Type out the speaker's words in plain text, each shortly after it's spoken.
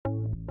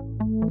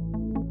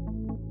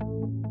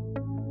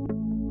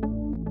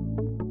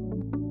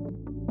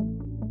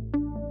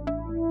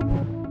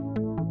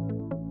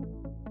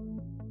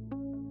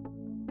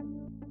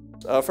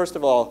First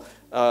of all,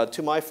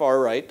 to my far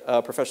right,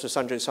 Professor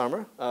Sanjay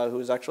Sharma, who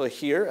is actually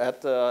here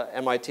at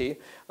MIT,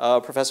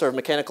 Professor of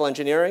Mechanical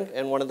Engineering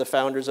and one of the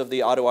founders of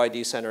the Auto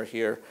ID Center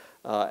here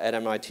at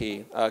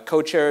MIT.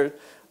 Co-chaired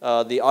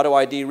the Auto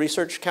ID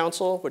Research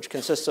Council, which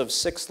consists of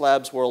 6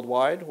 labs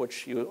worldwide,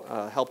 which you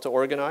helped to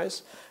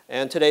organize.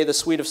 And today, the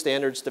suite of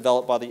standards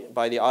developed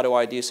by the Auto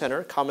ID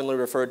Center, commonly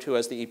referred to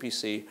as the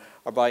EPC,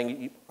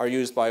 are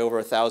used by over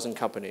 1,000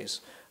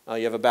 companies.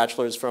 You have a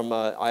bachelor's from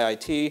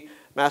IIT,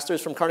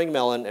 master's from Carnegie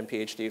Mellon, and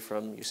PhD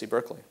from UC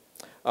Berkeley.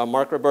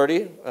 Mark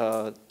Roberti,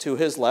 to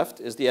his left,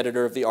 is the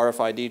editor of the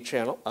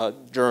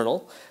RFID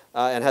journal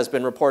and has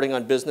been reporting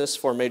on business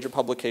for major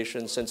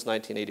publications since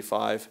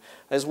 1985.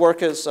 His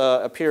work has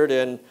appeared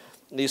in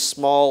these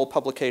small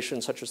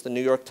publications such as the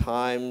New York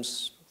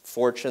Times,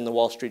 Fortune, the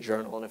Wall Street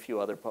Journal, and a few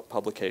other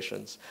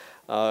publications.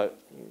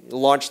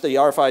 Launched the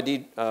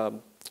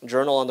RFID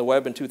journal on the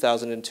web in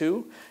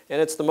 2002,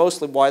 and it's the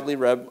most widely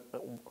read,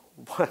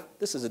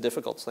 this is a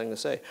difficult thing to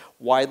say,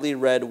 widely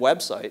read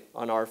website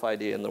on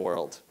RFID in the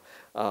world,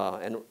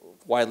 and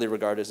widely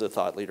regarded as a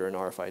thought leader in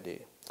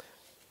RFID.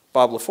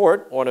 Bob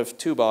Lafort, one of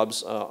 2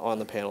 Bobs on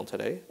the panel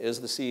today,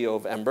 is the CEO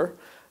of Ember.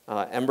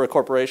 Ember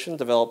Corporation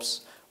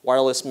develops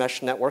wireless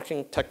mesh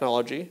networking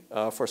technology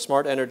for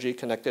smart energy,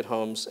 connected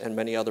homes, and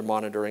many other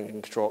monitoring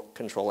and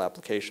control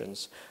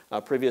applications.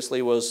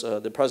 Previously was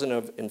the president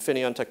of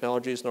Infineon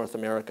Technologies North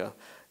America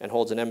and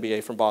holds an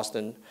MBA from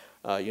Boston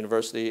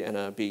University and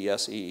a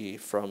BES-EE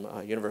from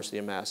University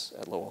of Mass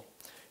at Lowell.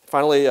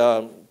 Finally,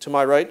 to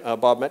my right,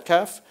 Bob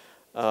Metcalf,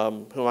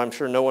 whom I'm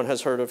sure no one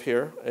has heard of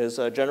here, is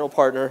a general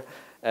partner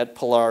at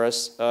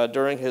Polaris.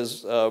 During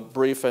his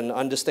brief and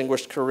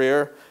undistinguished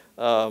career,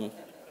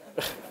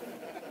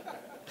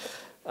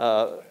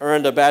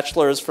 earned a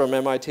bachelor's from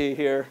MIT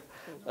here,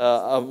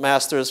 a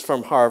master's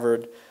from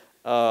Harvard,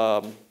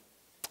 co-invented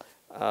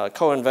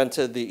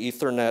the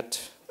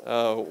Ethernet,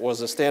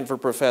 was a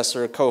Stanford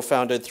professor,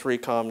 co-founded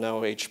 3Com,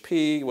 now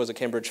HP, was a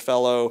Cambridge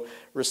Fellow,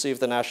 received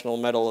the National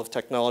Medal of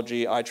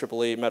Technology,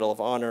 IEEE Medal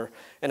of Honor,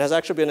 and has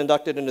actually been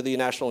inducted into the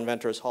National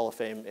Inventors Hall of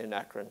Fame in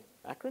Akron.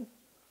 Akron?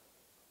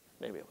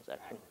 Maybe it was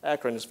Akron.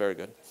 Akron is very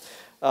good.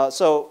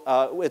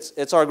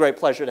 It's our great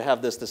pleasure to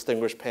have this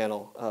distinguished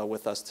panel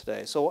with us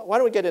today. So why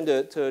don't we get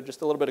into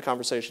just a little bit of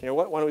conversation here.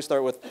 Why don't we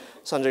start with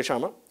Sanjay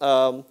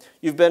Sharma.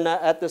 You've been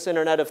at this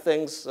Internet of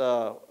Things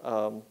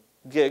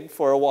gig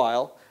for a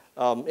while.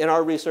 In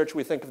our research,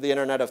 we think of the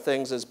Internet of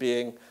Things as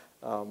being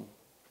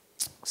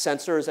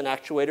sensors and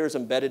actuators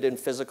embedded in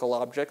physical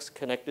objects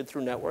connected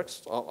through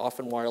networks,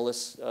 often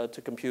wireless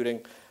to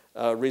computing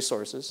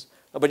resources.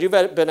 But you've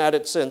been at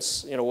it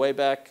since way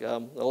back the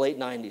late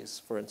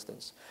 90s, for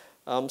instance.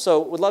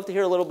 So we'd love to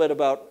hear a little bit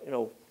about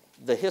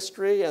the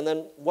history, and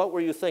then what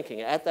were you thinking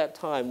at that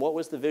time? What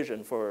was the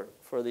vision for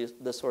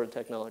this sort of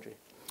technology?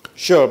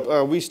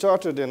 Sure. We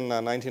started in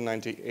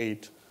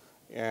 1998.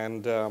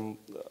 And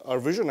our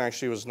vision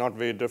actually was not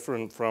very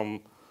different from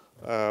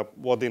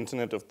what the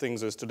Internet of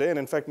Things is today. And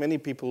in fact, many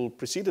people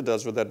preceded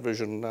us with that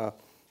vision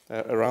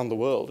around the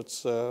world.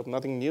 It's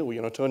nothing new.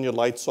 Turn your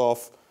lights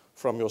off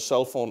from your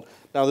cell phone.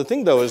 Now, the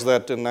thing, though, is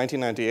that in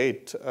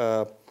 1998,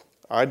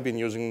 I'd been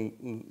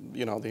using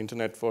the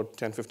Internet for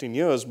 10, 15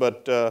 years,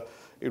 but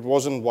it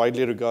wasn't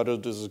widely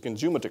regarded as a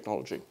consumer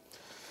technology.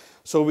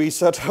 So we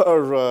set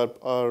our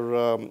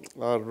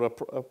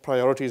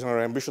priorities and our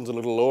ambitions a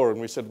little lower, and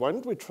we said, why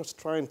don't we just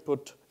try and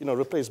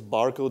replace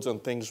barcodes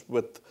and things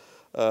with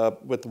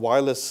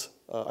wireless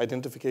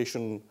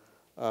identification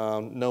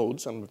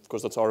nodes, and of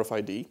course that's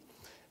RFID.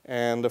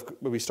 And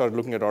we started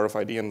looking at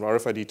RFID, and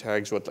RFID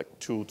tags were at like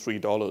 $2,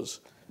 $3.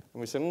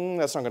 And we said,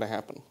 that's not going to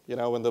happen.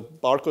 When the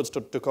barcodes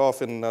took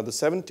off in the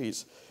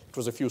 70s, it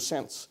was a few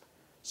cents.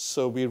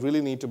 So we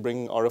really need to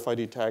bring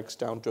RFID tags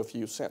down to a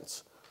few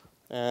cents.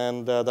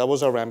 And that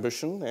was our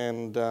ambition,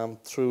 and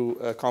through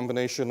a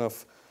combination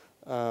of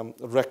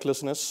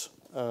recklessness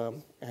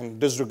and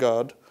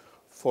disregard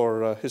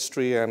for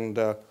history and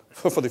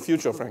for the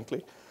future,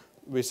 frankly,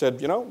 we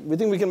said, we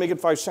think we can make it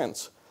 5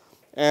 cents.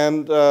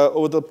 And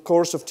over the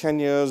course of 10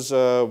 years,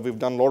 we've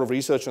done a lot of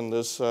research on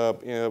this.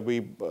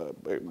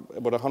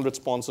 About 100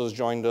 sponsors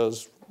joined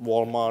us,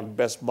 Walmart,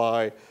 Best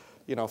Buy,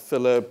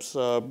 Philips,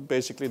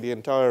 basically the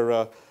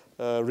entire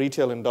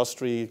retail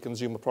industry,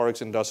 consumer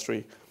products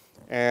industry.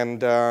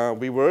 And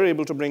we were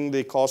able to bring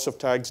the cost of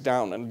tags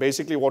down. And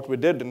basically what we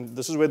did, and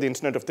this is where the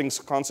Internet of Things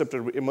concept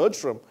emerged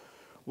from,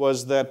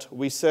 was that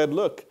we said,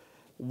 look,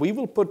 we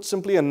will put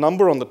simply a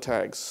number on the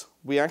tags.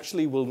 We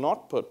actually will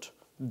not put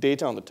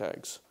data on the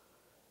tags.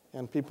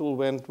 And people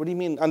went, what do you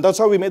mean? And that's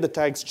how we made the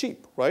tags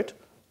cheap, right?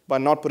 By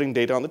not putting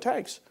data on the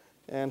tags.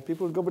 And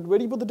people would go, but where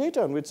do you put the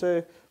data? And we'd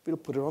say, we'll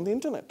put it on the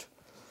Internet.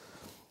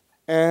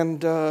 And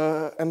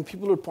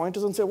people would point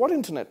us and say, what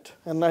Internet?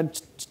 And I'd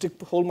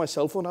hold my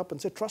cell phone up and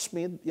say, trust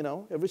me,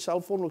 every cell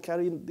phone will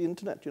carry the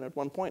Internet, at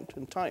one point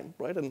in time,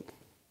 right? And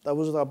That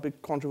was our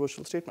big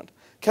controversial statement.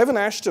 Kevin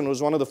Ashton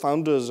was one of the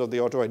founders of the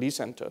Auto ID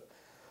Center.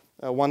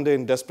 One day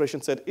in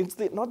desperation said, it's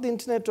not the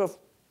internet of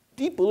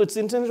people, it's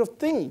the internet of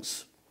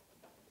things.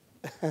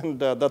 And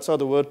that's how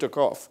the word took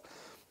off.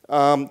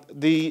 Over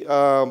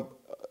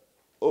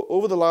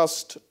the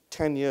last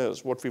 10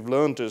 years, what we've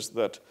learned is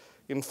that,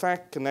 in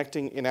fact,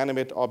 connecting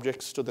inanimate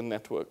objects to the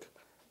network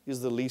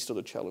is the least of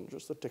the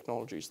challenges. The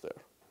technology is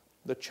there.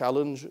 The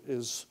challenge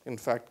is, in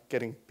fact,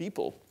 getting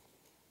people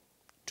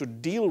to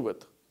deal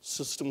with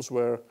systems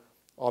where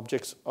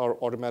objects are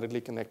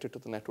automatically connected to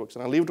the networks.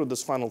 And I'll leave it with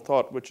this final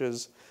thought, which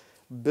is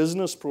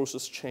business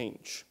process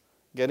change,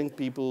 getting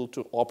people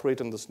to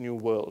operate in this new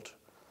world,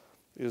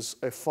 is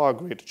a far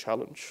greater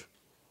challenge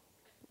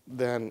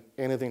than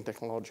anything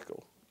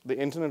technological. The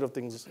Internet of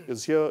Things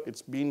is here,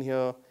 it's been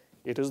here,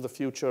 it is the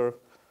future.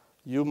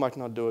 You might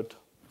not do it,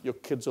 your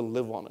kids will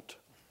live on it.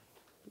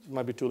 It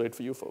might be too late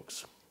for you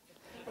folks.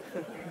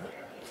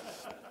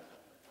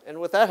 And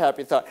with that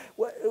happy thought,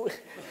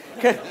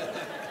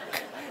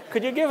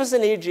 could you give us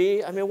an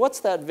EG? I mean, what's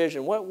that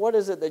vision? What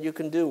is it that you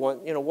can do?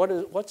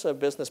 What's a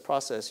business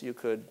process you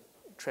could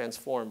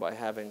transform by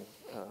having?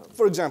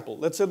 For example,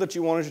 let's say that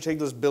you wanted to take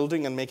this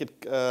building and make it,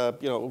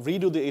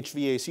 redo the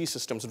HVAC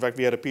systems. In fact,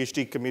 we had a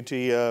PhD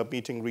committee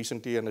meeting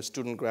recently, and a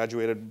student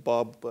graduated.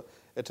 Bob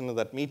attended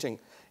that meeting,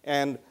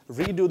 and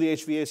redo the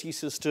HVAC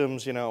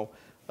systems.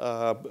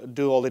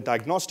 Do all the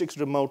diagnostics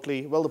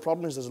remotely. Well, the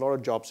problem is there's a lot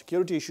of job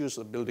security issues.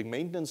 The building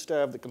maintenance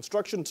staff, the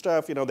construction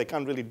staff, they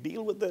can't really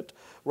deal with it,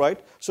 right?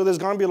 So there's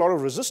going to be a lot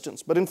of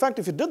resistance. But in fact,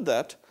 if you did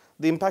that,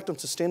 the impact on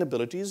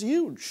sustainability is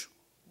huge,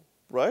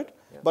 right?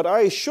 Yeah. But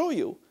I assure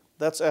you,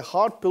 that's a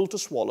hard pill to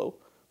swallow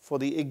for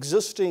the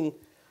existing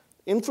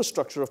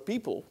infrastructure of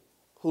people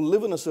who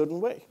live in a certain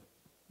way,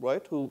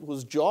 right?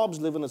 Whose jobs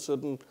live in a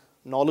certain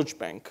knowledge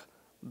bank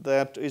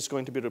that is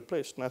going to be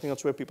replaced. And I think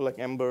that's where people like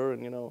Ember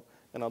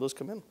and others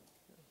come in.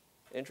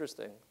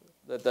 Interesting.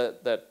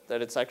 That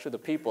it's actually the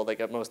people that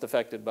get most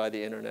affected by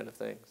the Internet of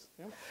Things.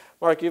 Yeah.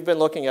 Mark, you've been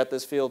looking at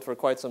this field for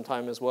quite some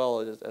time as well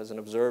as an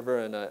observer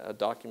and a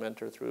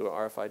documenter through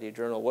RFID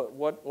Journal.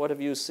 What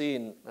have you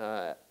seen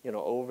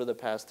over the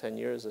past 10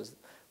 years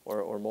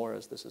or more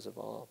as this has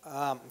evolved?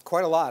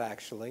 Quite a lot,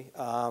 actually.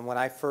 When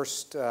I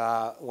first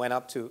went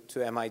up to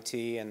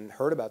MIT and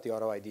heard about the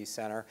Auto ID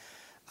Center,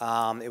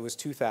 it was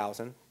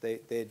 2000. They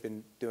had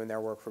been doing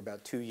their work for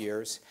about 2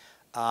 years.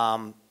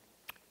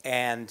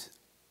 And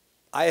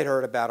I had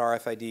heard about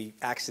RFID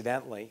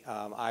accidentally.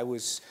 I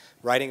was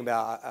writing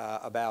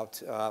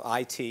about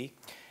IT,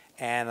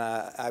 and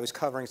I was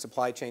covering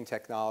supply chain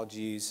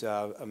technologies,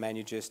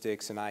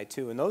 Manugistics, and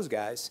I2, and those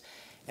guys.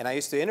 And I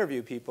used to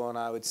interview people, and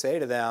I would say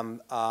to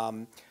them,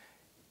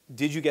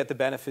 did you get the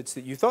benefits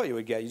that you thought you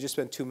would get? You just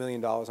spent $2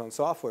 million on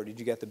software. Did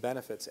you get the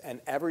benefits? And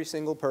every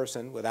single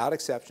person, without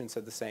exception,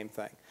 said the same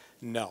thing.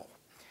 No.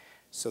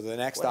 So the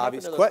next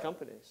obvious question. What happened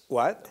to those companies?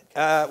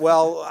 What?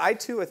 Well,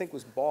 I2, I think,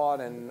 was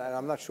bought, and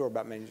I'm not sure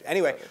about management.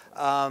 Anyway,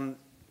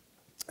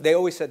 they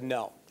always said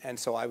no. And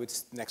so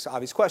next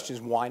obvious question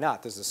is, why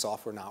not? Does the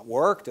software not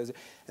work? And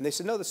they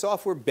said, no, the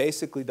software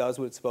basically does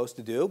what it's supposed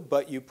to do,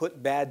 but you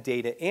put bad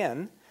data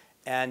in,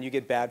 and you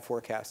get bad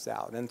forecasts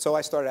out. And so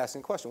I started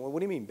asking the question, well, what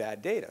do you mean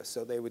bad data?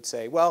 So they would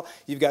say, well,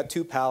 you've got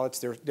two pallets,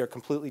 they're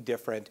completely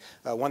different.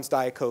 One's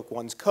Diet Coke,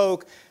 one's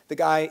Coke.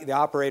 The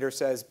operator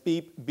says,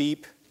 beep,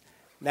 beep.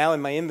 Now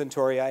in my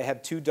inventory, I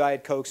have 2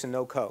 Diet Cokes and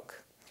no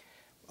Coke.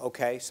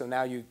 Okay, so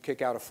now you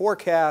kick out a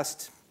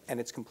forecast, and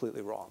it's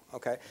completely wrong.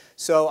 Okay,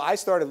 so I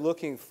started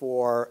looking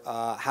for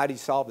how do you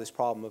solve this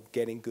problem of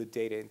getting good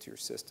data into your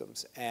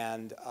systems.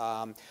 And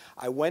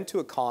I went to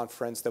a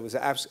conference that was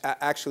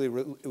actually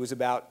it was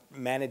about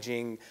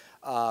managing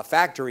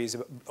factories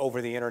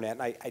over the internet.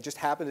 And I just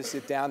happened to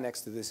sit down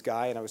next to this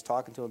guy, and I was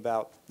talking to him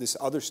about this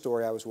other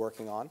story I was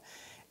working on.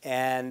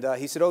 And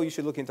he said, oh, you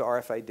should look into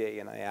RFID.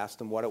 And I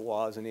asked him what it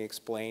was, and he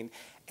explained.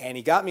 And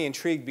he got me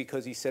intrigued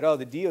because he said, oh,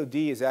 the DOD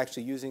is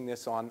actually using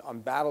this on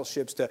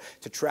battleships to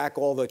track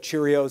all the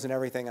Cheerios and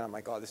everything. And I'm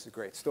like, oh, this is a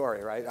great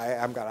story, right?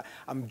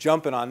 I'm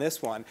jumping on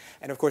this one.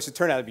 And of course, it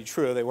turned out to be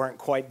true. They weren't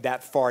quite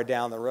that far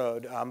down the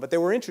road, but they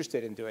were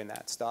interested in doing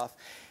that stuff.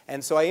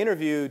 And so I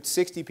interviewed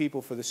 60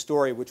 people for the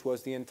story, which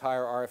was the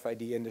entire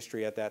RFID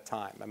industry at that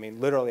time. I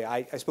mean, literally,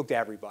 I spoke to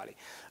everybody.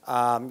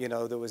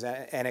 There was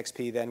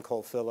NXP, then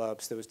Cole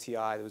Phillips, there was TI,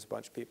 there was a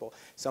bunch of people.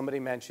 Somebody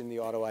mentioned the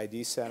Auto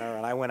ID Center,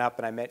 and I went up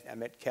and I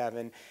met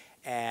Kevin,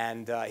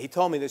 and he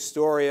told me this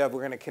story of we're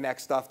going to connect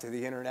stuff to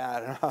the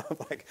internet, and I'm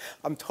like,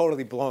 I'm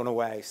totally blown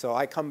away. So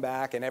I come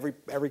back, and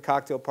every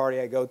cocktail party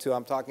I go to,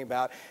 I'm talking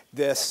about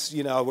this,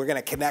 we're going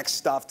to connect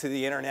stuff to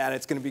the internet,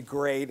 it's going to be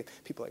great.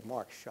 People are like,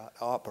 Mark, shut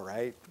up, all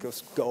right?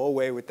 Go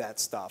away with that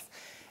stuff.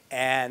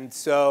 And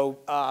so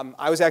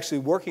I was actually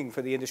working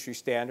for the industry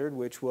standard,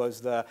 which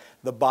was the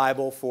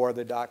Bible for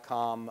the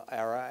 .com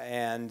era,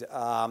 and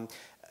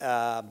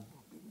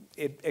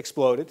it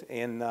exploded.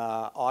 In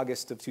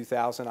August of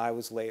 2000, I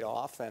was laid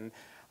off, and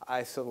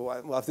I said,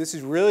 well, if this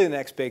is really the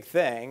next big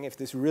thing, if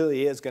this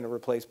really is going to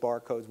replace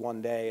barcodes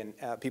one day and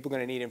people are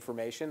going to need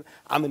information,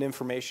 I'm an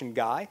information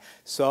guy.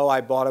 So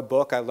I bought a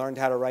book. I learned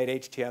how to write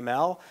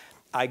HTML.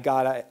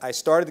 I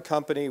started the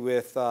company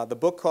with, the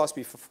book cost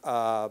me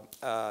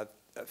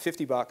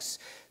 $50.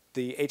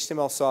 The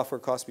HTML software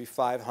cost me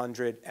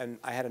 $500, and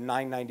I had a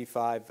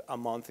 $9.95 a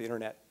month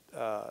internet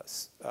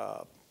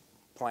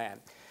plan.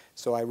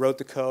 So I wrote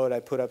the code, I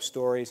put up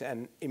stories,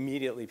 and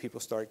immediately people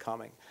started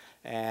coming.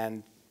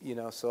 And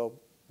so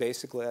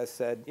basically I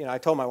said, I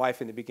told my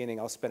wife in the beginning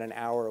I'll spend an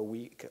hour a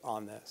week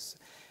on this.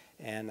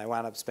 And I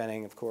wound up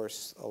spending, of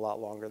course, a lot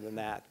longer than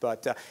that.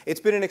 But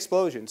it's been an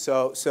explosion.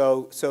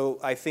 So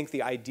I think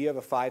the idea of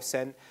a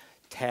 5-cent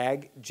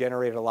tag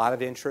generated a lot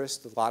of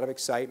interest, a lot of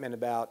excitement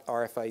about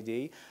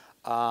RFID,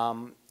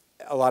 a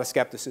lot of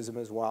skepticism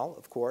as well,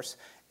 of course.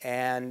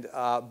 And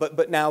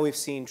but now we've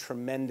seen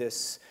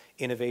tremendous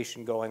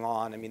innovation going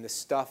on. I mean, the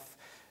stuff,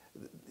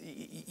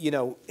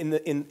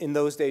 in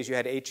those days you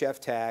had HF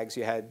tags,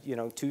 you had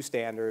 2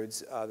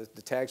 standards,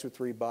 the tags were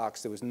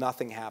 $3, there was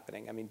nothing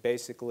happening. I mean,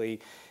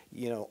 basically,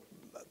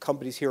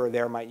 companies here or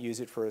there might use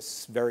it for a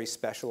very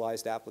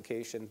specialized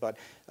application, but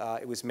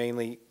it was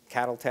mainly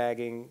cattle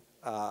tagging,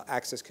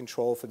 access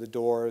control for the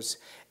doors,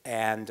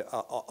 and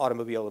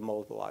automobile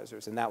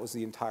immobilizers, and that was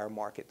the entire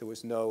market. There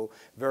was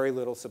very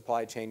little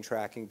supply chain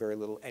tracking, very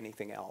little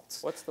anything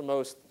else. What's the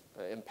most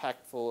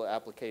impactful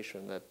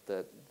application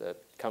that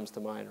comes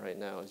to mind right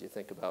now as you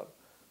think about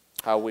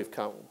how we've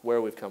come,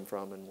 where we've come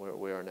from, and where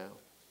we are now?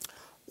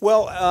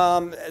 Well,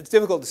 it's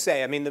difficult to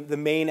say. I mean, the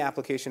main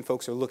application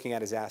folks are looking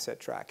at is asset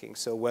tracking.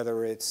 So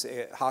whether it's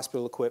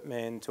hospital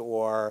equipment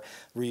or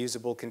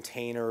reusable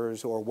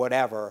containers or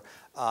whatever,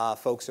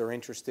 folks are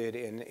interested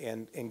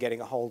in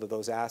getting a hold of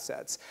those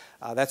assets.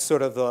 That's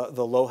sort of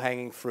the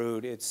low-hanging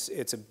fruit.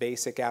 It's a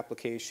basic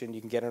application.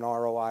 You can get an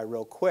ROI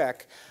real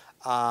quick.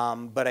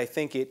 But I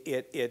think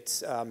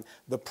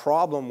the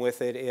problem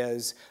with it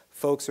is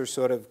folks are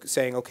sort of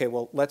saying, okay,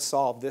 well, let's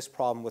solve this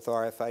problem with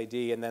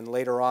RFID, and then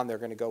later on they're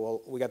going to go,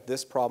 well, we got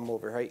this problem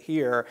over right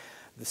here.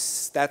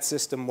 That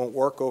system won't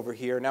work over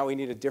here. Now we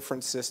need a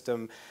different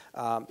system.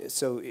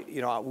 So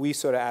we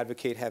sort of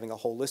advocate having a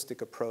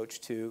holistic approach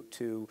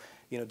to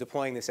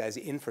deploying this as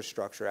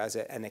infrastructure, as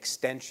an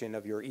extension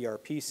of your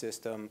ERP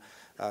system,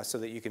 so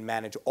that you can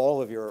manage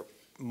all of your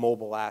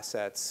mobile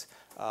assets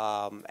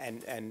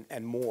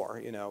and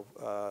more.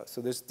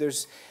 So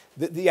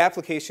the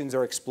applications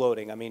are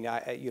exploding. I mean,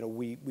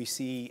 we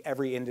see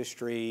every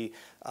industry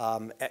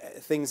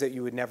things that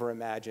you would never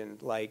imagine,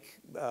 like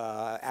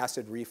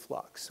acid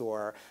reflux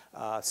or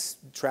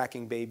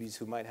tracking babies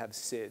who might have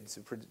SIDS,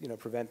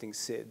 preventing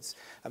SIDS.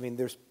 I mean,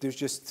 there's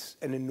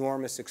just an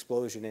enormous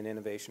explosion in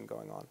innovation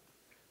going on.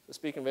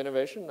 Speaking of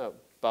innovation,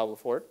 Bob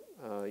Lafort,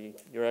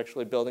 you're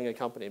actually building a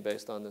company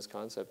based on this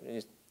concept. Can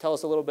you tell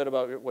us a little bit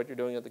about what you're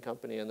doing at the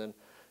company, and then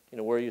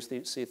where you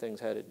see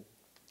things headed?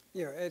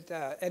 Yeah,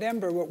 at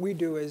Ember, what we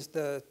do is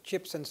the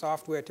chips and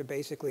software to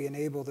basically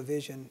enable the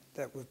vision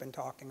that we've been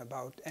talking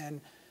about.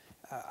 And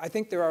I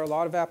think there are a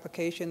lot of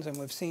applications, and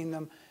we've seen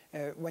them.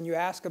 When you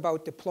ask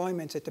about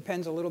deployments, it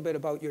depends a little bit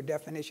about your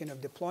definition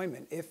of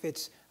deployment. If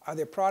are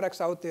there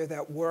products out there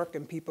that work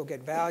and people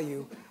get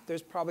value,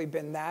 there's probably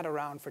been that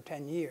around for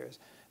 10 years.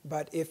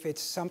 But if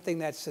it's something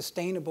that's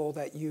sustainable,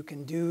 that you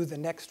can do the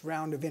next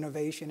round of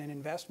innovation and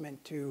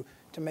investment to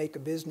make a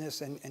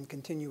business and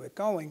continue it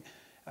going,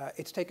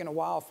 it's taken a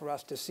while for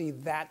us to see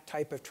that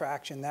type of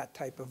traction, that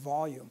type of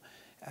volume.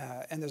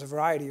 And there's a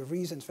variety of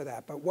reasons for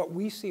that. But what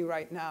we see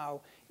right now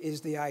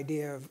is the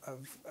idea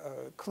of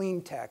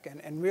clean tech.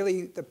 And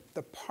really,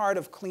 the part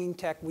of clean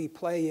tech we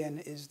play in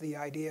is the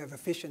idea of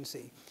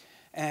efficiency.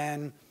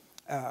 And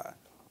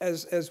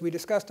as we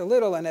discussed a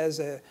little, and as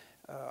a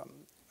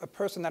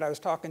person that I was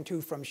talking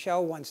to from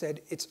Shell once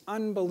said, it's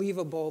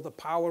unbelievable the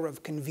power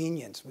of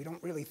convenience. We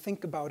don't really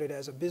think about it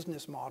as a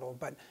business model,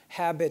 but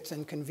habits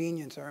and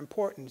convenience are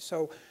important.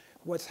 So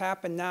what's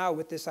happened now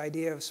with this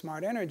idea of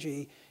smart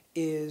energy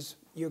is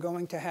you're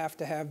going to have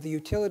the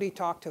utility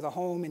talk to the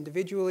home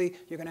individually.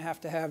 You're going to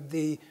have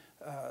the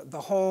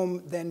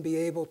home then be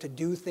able to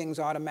do things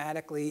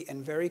automatically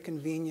and very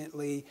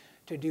conveniently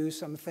to do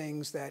some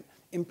things that,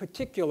 in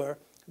particular,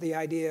 the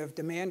idea of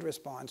demand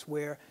response,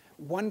 where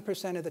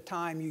 1% of the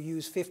time you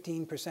use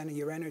 15% of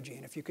your energy.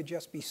 And if you could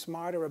just be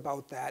smarter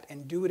about that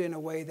and do it in a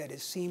way that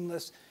is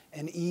seamless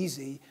and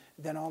easy,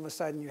 then all of a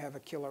sudden you have a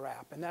killer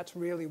app. And that's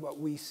really what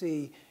we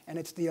see. And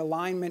it's the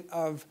alignment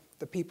of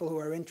the people who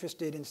are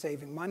interested in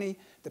saving money,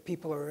 the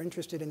people who are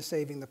interested in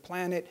saving the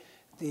planet,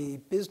 the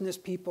business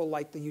people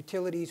like the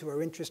utilities who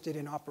are interested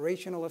in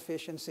operational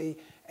efficiency,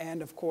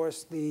 and of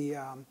course the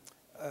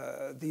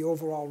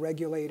overall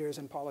regulators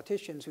and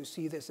politicians who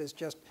see this as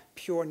just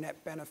pure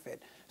net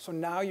benefit. So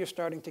now you're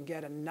starting to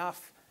get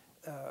enough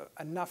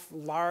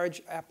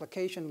large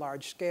application,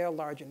 large scale,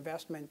 large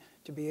investment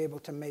to be able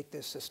to make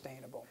this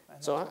sustainable.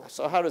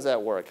 So how does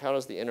that work? How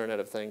does the Internet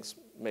of Things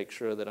make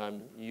sure that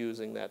I'm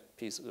using that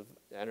piece of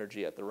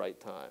energy at the right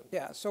time.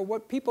 Yeah, so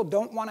what people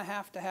don't want to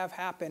have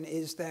happen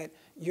is that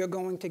you're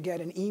going to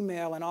get an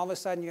email and all of a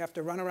sudden you have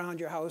to run around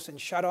your house and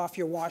shut off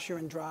your washer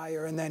and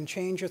dryer and then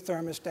change your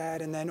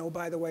thermostat and then, oh,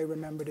 by the way,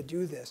 remember to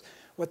do this.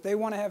 What they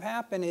want to have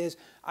happen is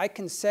I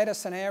can set a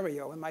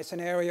scenario, and my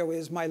scenario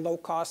is my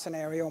low-cost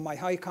scenario, my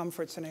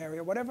high-comfort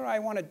scenario, whatever I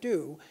want to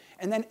do,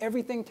 and then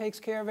everything takes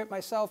care of it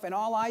myself, and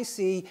all I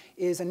see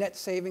is a net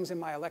savings in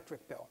my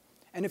electric bill.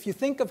 And if you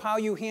think of how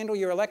you handle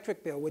your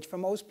electric bill, which for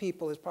most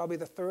people is probably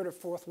the third or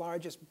fourth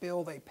largest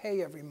bill they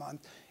pay every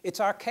month, it's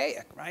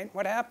archaic, right?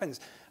 What happens?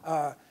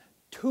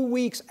 2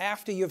 weeks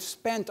after you've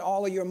spent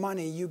all of your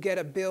money, you get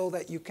a bill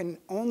that you can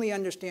only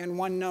understand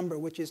one number,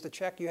 which is the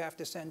check you have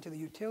to send to the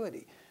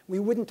utility. We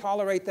wouldn't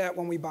tolerate that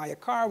when we buy a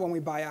car, when we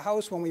buy a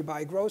house, when we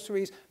buy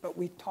groceries, but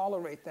we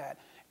tolerate that.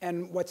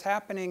 And what's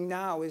happening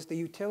now is the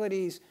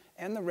utilities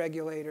and the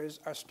regulators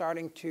are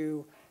starting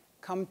to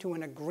come to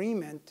an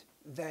agreement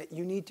that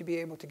you need to be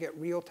able to get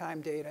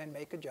real-time data and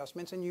make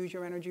adjustments and use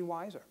your energy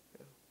wiser.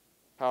 Yeah.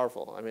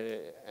 Powerful. I mean,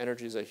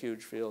 energy is a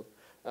huge field.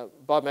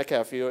 Bob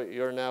Metcalf,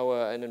 you're now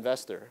an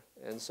investor,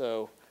 and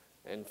so,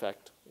 in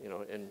fact, you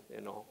know,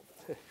 in all,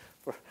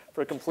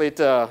 for complete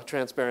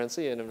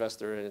transparency, an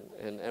investor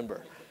in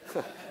Ember.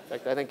 In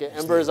fact, I think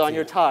Ember is on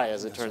your tie,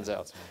 as it turns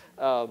out.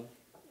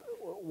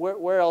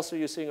 Where else are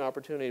you seeing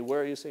opportunity?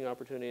 Where are you seeing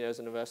opportunity as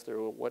an investor?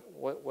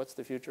 What's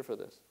the future for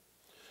this?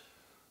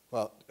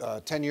 Well,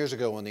 10 years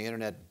ago when the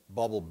internet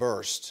bubble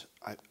burst,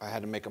 I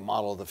had to make a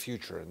model of the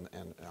future,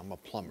 and I'm a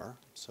plumber.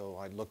 So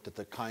I looked at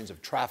the kinds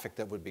of traffic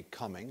that would be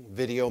coming,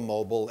 video,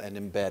 mobile, and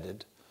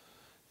embedded.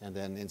 And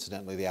then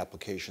incidentally, the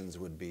applications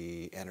would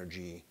be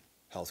energy,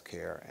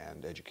 healthcare,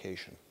 and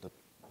education, the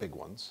big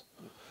ones.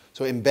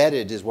 So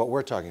embedded is what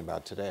we're talking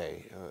about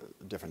today,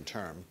 a different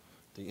term,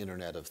 the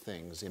Internet of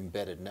Things,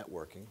 embedded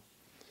networking.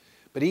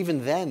 But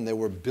even then, there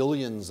were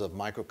billions of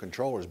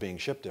microcontrollers being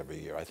shipped every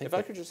year. I think. If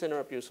I could just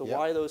interrupt you, so yeah.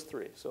 Why those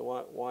three?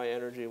 So why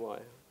energy, why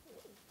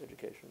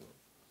education?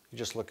 You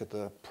just look at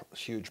the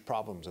huge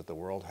problems that the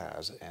world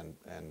has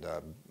and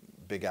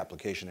big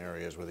application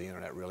areas where the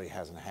internet really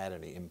hasn't had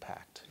any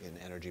impact in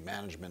energy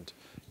management,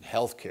 in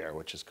healthcare,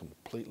 which is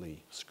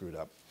completely screwed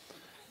up,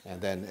 and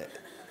then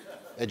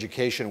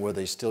education where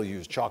they still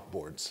use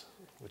chalkboards,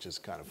 which is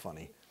kind of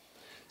funny.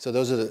 So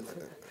those are the...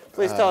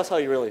 Please tell us how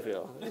you really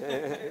feel.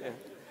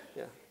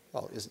 Yeah.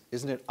 Well,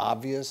 isn't it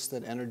obvious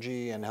that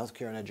energy and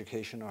healthcare and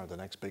education are the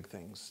next big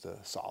things to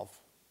solve?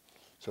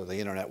 So the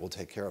internet will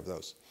take care of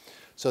those.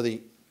 So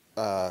the,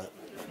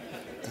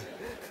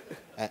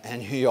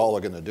 and you all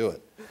are going to do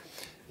it.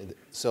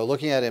 So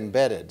looking at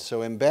embedded,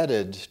 so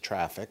embedded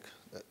traffic,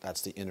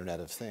 that's the Internet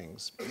of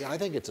Things. Yeah, I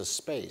think it's a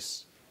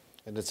space,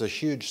 and it's a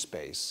huge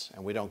space,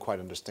 and we don't quite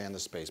understand the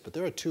space. But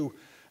there are two,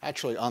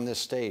 actually on this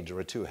stage, there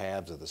are two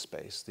halves of the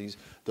space.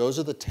 Those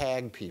are the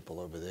tag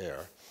people over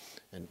there,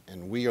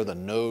 and we are the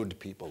node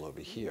people over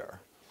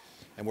here.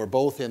 And we're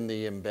both in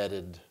the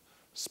embedded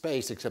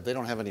space, except they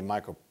don't have any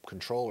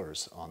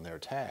microcontrollers on their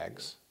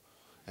tags,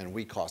 and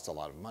we cost a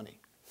lot of money.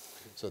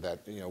 So that,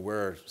 you know,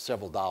 we're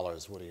several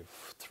dollars, what are you,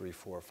 $3,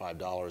 $4,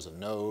 $5 a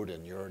node,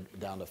 and you're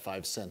down to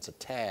 5 cents a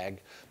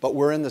tag, but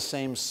we're in the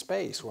same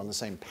space, we're on the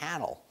same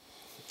panel.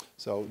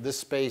 So this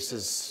space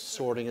is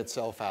sorting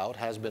itself out,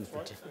 has been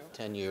for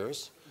 10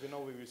 years. We know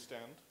where we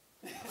stand.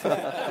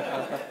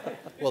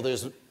 Well,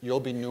 you'll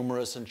be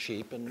numerous and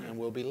cheap, and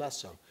we'll be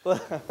less so.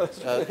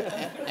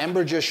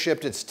 Ember just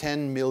shipped its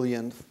 10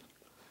 millionth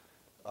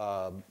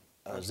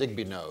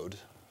Zigbee node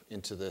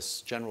into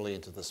this, generally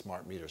into the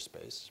smart meter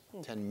space.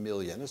 10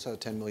 million, so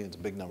 10 million is a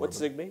big number. What's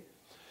Zigbee?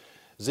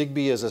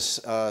 Zigbee is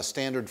a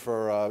standard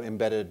for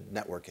embedded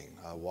networking,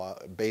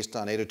 based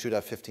on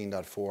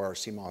 802.15.4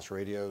 CMOS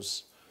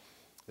radios.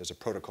 There's a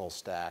protocol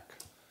stack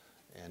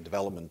and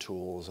development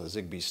tools.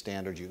 A Zigbee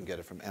standard, you can get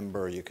it from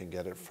Ember, you can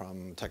get it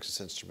from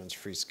Texas Instruments,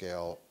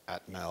 Freescale,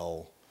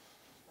 Atmel.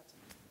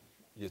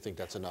 You think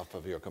that's enough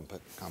of your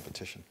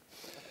competition.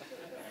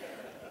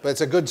 But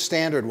it's a good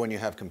standard when you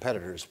have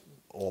competitors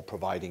all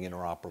providing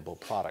interoperable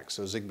products.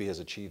 So Zigbee has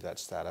achieved that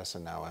status,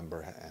 and now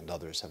Ember and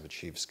others have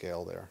achieved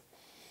scale there.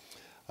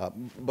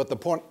 But the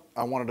point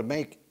I wanted to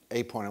make,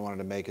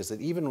 is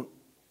that even,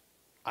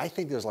 I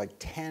think there's like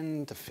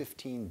 10 to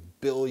 15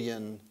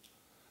 billion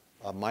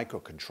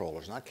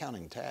microcontrollers, not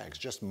counting tags,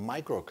 just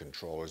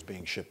microcontrollers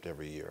being shipped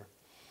every year.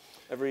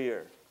 Every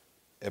year?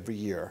 Every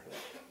year.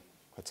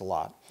 That's a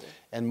lot.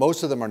 And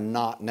most of them are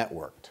not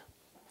networked.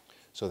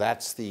 So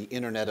that's the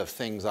Internet of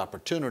Things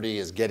opportunity,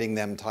 is getting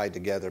them tied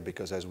together,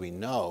 because as we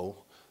know,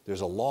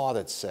 there's a law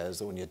that says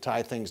that when you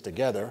tie things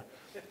together,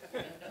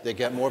 they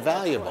get more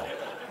valuable.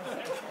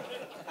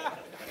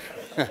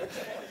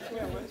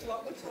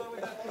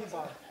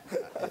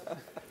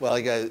 Well,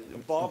 you guys...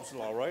 Bob's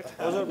law, right?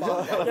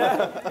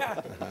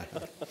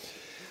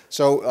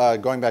 So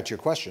going back to your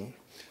question,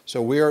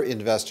 so we're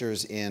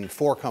investors in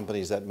 4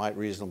 companies that might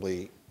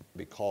reasonably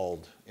be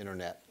called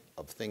Internet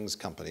of Things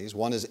companies.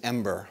 One is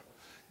Ember,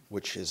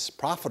 which is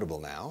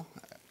profitable now,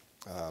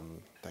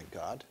 thank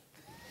God.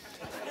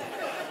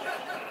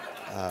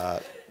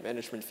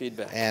 Management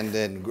feedback.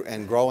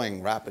 And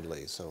growing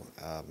rapidly. So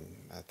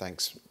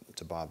thanks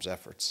to Bob's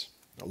efforts.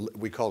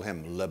 We call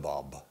him Le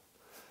Bob.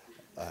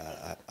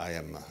 I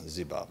am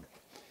Z-Bob.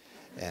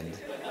 And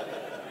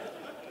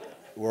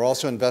we're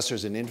also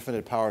investors in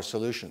Infinite Power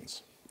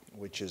Solutions,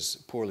 which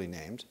is poorly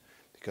named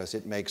because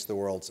it makes the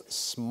world's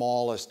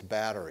smallest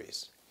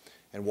batteries.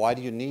 And why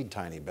do you need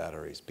tiny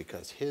batteries?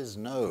 Because his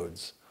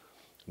nodes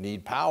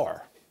need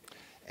power.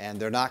 And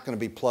they're not going to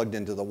be plugged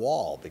into the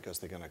wall because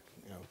they're going to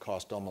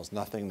cost almost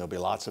nothing. There'll be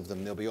lots of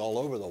them. They'll be all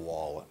over the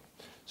wall.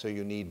 So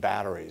you need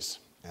batteries.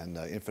 And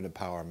Infinite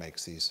Power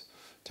makes these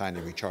tiny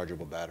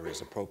rechargeable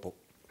batteries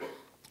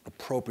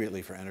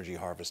appropriately for energy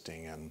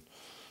harvesting and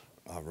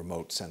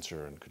remote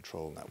sensor and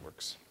control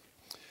networks.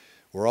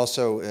 We're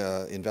also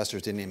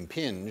investors in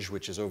Impinj,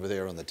 which is over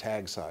there on the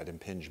tag side.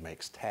 Impinj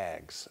makes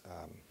tags.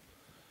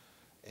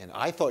 And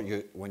I thought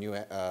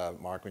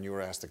Mark, when you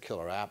were asked the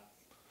killer app,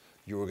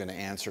 you were going to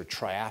answer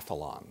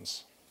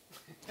triathlons.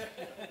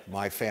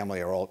 My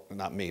family are all,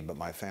 not me, but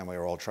my family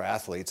are all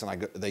triathletes.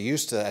 And they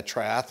used to, at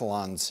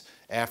triathlons,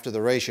 after the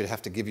race, you'd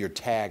have to give your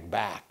tag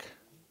back.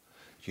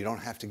 You don't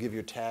have to give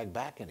your tag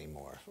back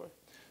anymore. Sure.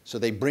 So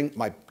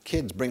my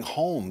kids bring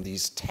home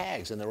these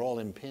tags, and they're all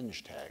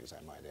Impinj tags,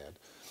 I might add.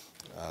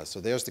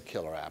 So there's the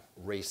killer app,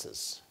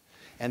 Races.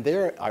 And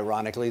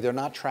ironically, they're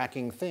not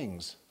tracking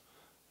things.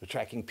 They're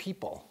tracking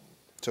people.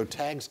 So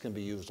tags can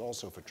be used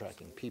also for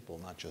tracking people,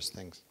 not just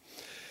things.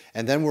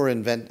 And then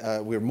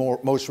we're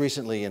most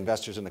recently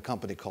investors in a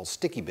company called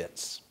Sticky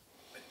Bits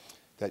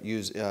that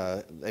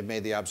they've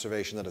made the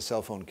observation that a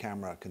cell phone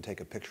camera can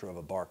take a picture of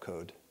a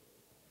barcode,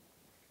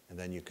 and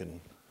then you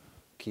can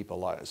keep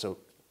alive. So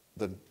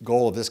the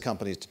goal of this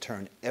company is to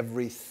turn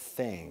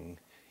everything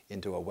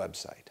into a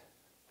website.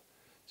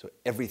 So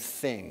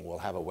everything will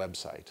have a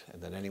website,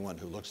 and then anyone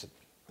who looks at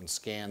and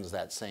scans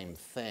that same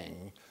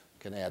thing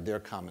can add their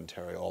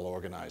commentary, all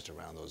organized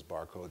around those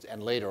barcodes,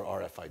 and later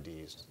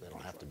RFIDs. They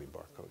don't have to be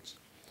barcodes.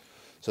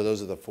 So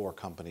those are the 4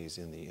 companies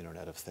in the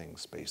Internet of Things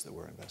space that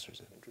we're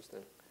investors in. Interesting.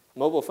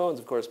 Mobile phones,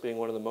 of course, being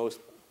one of the most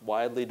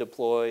widely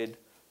deployed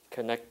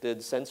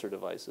connected sensor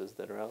devices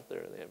that are out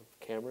there. They have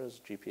cameras,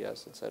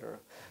 GPS, et cetera.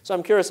 So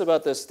I'm curious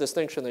about this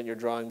distinction that you're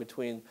drawing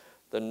between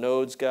the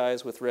nodes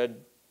guys with red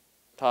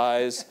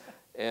ties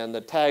and the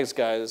tags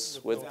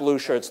guys with blue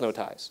shirts, no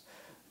ties.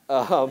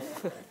 But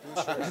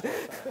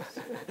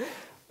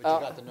you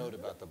got the note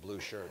about the blue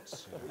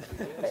shirts.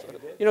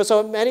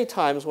 So many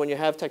times when you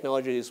have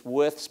technologies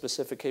with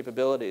specific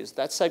capabilities,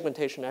 that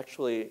segmentation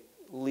actually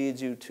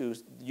leads you to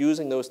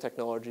using those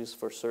technologies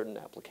for certain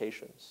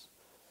applications.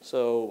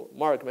 So,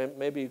 Mark,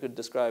 maybe you could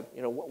describe,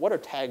 what are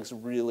tags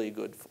really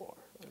good for?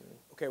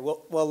 Okay,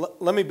 well,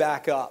 let me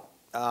back up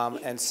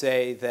and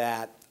say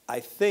that I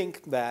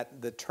think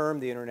that the term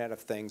the Internet of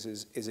Things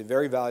is a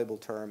very valuable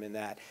term in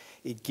that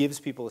it gives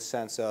people a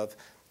sense of,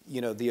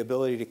 the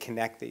ability to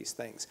connect these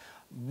things.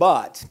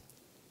 But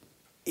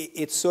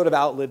it's sort of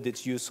outlived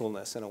its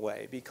usefulness in a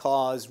way,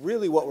 because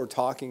really what we're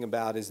talking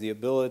about is the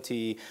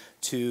ability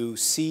to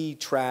see,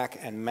 track,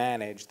 and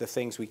manage the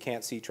things we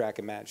can't see, track,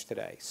 and manage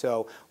today.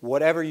 So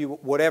whatever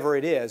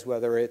it is,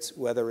 whether it's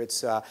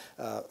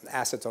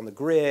assets on the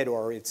grid,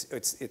 or it's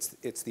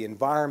the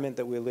environment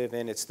that we live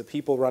in, it's the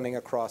people running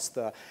across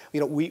the,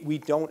 we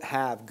don't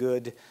have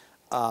good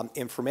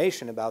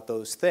information about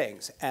those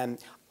things. And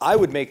I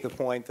would make the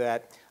point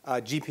that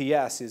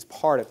GPS is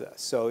part of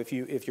this. So if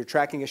you're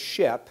tracking a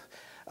ship,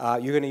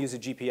 you're going to use a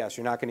GPS.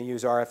 You're not going to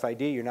use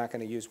RFID. You're not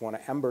going to use one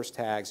of Ember's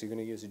tags. You're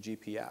going to use a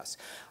GPS.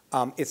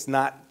 It's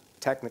not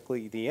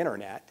technically the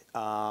internet,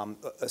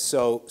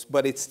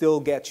 but it still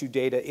gets you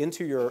data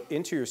into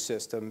your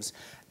systems,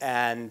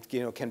 and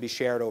can be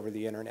shared over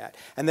the internet.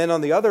 And then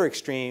on the other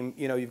extreme,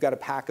 you've got a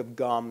pack of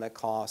gum that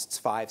costs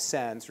 5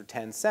 cents or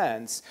 10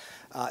 cents.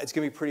 It's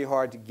going to be pretty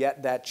hard to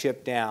get that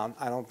chip down.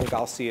 I don't think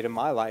I'll see it in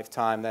my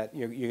lifetime that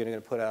you're going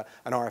to put an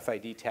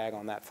RFID tag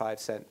on that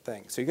 5-cent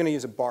thing. So you're going to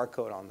use a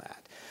barcode on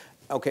that.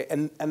 Okay,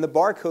 and the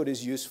barcode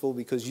is useful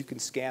because you can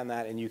scan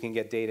that and you can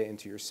get data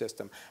into your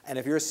system. And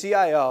if you're a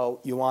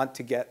CIO, you want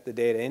to get the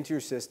data into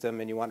your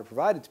system and you want to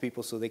provide it to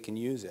people so they can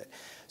use it.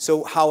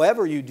 So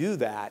however you do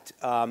that,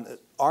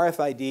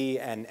 RFID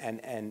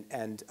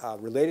and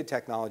related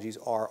technologies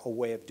are a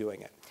way of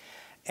doing it.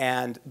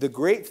 And the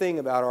great thing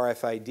about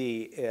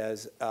RFID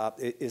is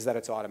that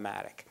it's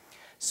automatic.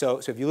 So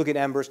if you look at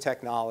Ember's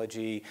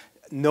technology,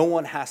 no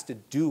one has to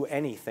do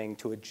anything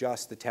to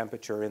adjust the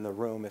temperature in the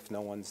room if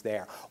no one's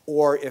there.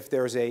 Or if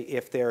there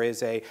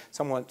is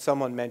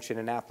someone mentioned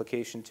an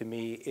application to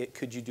me,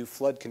 could you do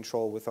flood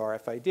control with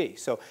RFID?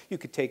 So you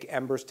could take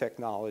Ember's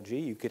technology,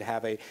 you could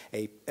have a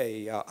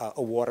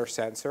water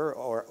sensor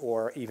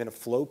or even a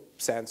flow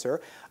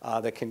sensor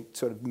that can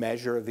sort of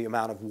measure the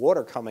amount of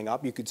water coming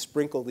up. You could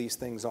sprinkle these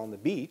things on the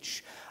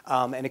beach,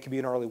 and it could be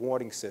an early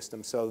warning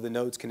system, so the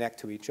nodes connect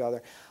to each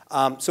other.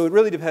 So it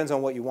really depends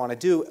on what you want to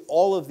do.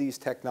 All of these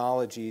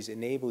technologies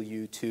enable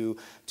you to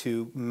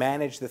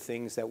manage the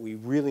things that we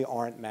really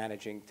aren't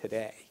managing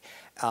today.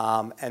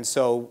 And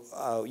so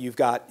you've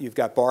got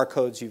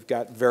barcodes, you've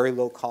got very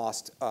low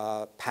cost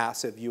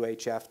passive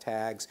UHF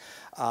tags,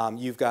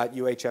 you've got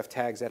UHF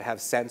tags that have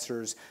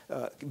sensors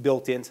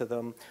built into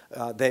them,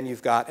 then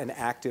you've got an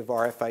active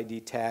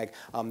RFID tag.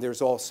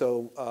 There's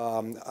also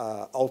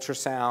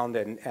ultrasound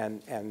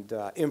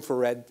and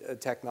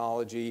infrared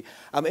technology,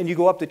 and you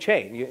go up the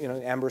chain. You know,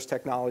 Ember's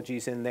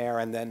technology's in there,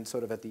 and then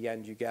sort of at the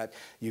end you get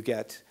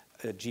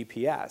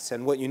GPS.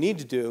 And what you need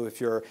to do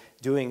if you're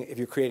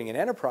creating an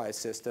enterprise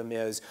system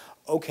is,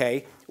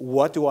 okay,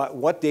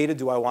 what data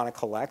do I want to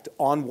collect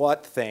on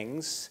what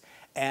things,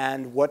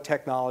 and what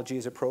technology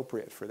is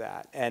appropriate for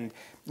that? And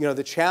you know,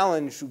 the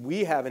challenge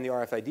we have in the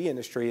RFID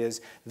industry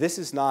is this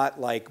is not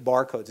like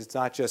barcodes. It's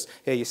not just,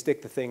 hey, you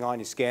stick the thing on,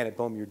 you scan it,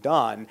 boom, you're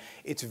done.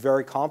 It's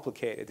very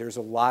complicated. There's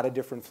a lot of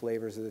different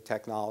flavors of the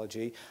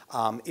technology.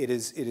 It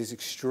is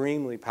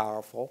extremely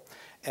powerful.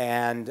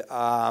 And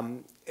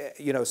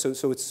you know,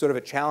 so it's sort of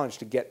a challenge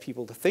to get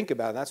people to think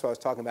about it. And that's why I was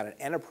talking about an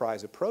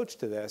enterprise approach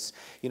to this.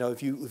 You know,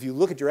 if you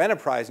look at your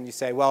enterprise and you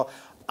say, well,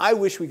 I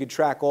wish we could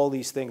track all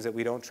these things that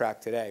we don't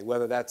track today,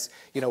 whether that's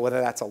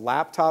a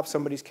laptop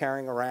somebody's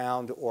carrying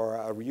around, or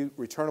a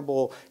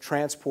returnable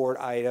transport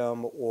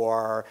item,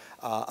 or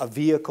a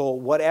vehicle,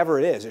 whatever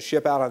it is, a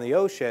ship out on the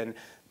ocean.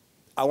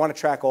 I want to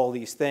track all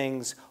these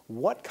things.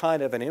 What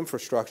kind of an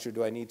infrastructure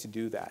do I need to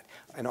do that?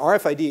 And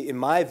RFID, in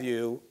my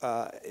view,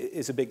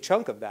 is a big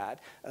chunk of that.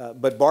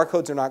 But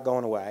barcodes are not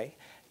going away.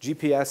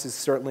 GPS is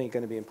certainly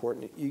going to be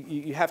important.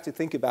 You have to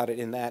think about it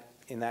in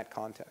that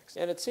context.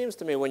 And it seems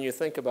to me when you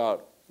think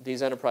about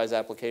these enterprise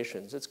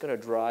applications, it's going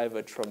to drive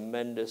a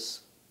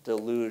tremendous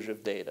deluge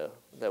of data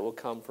that will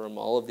come from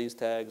all of these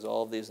tags,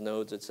 all of these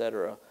nodes, et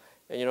cetera.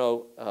 And you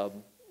know,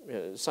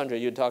 Sanjay,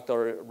 you talked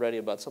already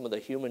about some of the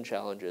human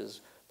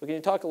challenges. But can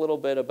you talk a little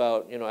bit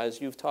about, you know,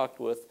 as you've talked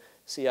with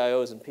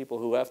CIOs and people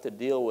who have to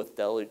deal with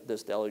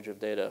this deluge of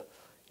data,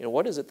 you know,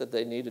 what is it that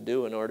they need to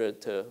do in order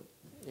to,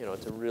 you know,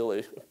 to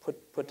really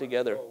put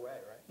together?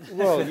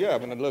 Well, yeah, I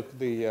mean, look,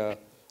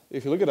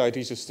 if you look at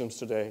IT systems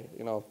today,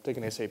 you know, take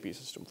an SAP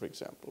system, for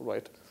example,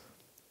 right?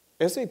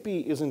 SAP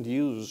isn't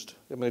used,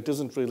 I mean, it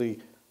isn't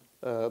really,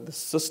 the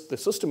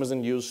system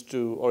isn't used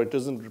to, or it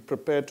isn't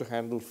prepared to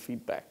handle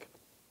feedback.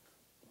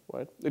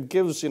 Right? It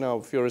gives, you know,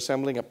 if you're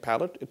assembling a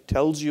pallet, it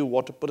tells you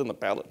what to put in the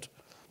pallet.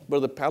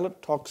 But the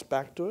pallet talks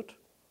back to it.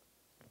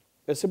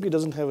 SAP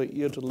doesn't have an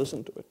ear to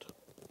listen to it.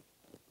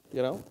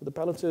 You know, the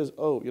pallet says,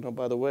 oh, you know,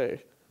 by the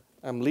way,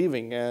 I'm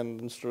leaving,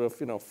 and instead of,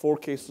 you know, 4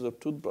 cases of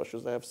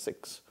toothbrushes, I have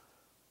 6.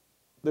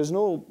 There's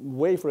no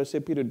way for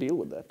SAP to deal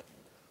with that.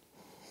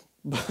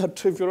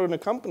 But if you're in a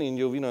company and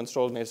you've, you know,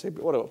 installed an SAP,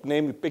 whatever,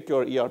 pick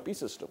your ERP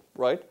system,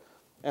 right?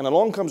 And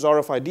along comes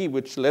RFID,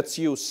 which lets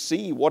you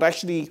see what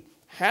actually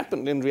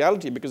happened in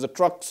reality, because the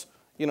truck's,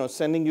 you know,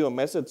 sending you a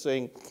message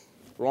saying,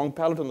 wrong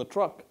pallet on the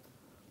truck.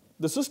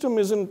 The system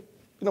isn't,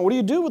 you know, what do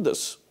you do with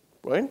this,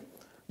 right?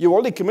 You've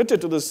already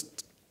committed to this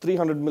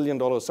 $300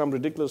 million, some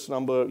ridiculous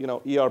number, you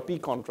know,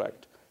 ERP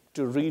contract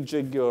to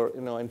rejig your,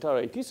 you know, entire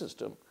IT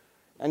system.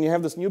 And you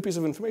have this new piece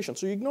of information,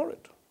 so you ignore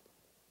it,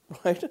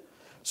 right?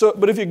 So,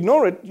 but if you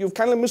ignore it, you've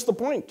kind of missed the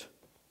point,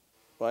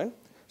 right?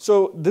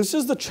 So this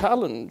is the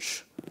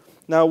challenge.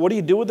 Now, what do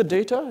you do with the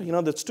data? You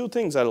know, there's 2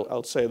 things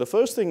I'll say. The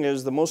first thing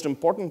is the most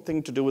important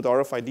thing to do with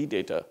RFID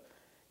data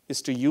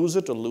is to use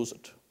it or lose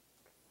it,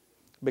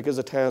 because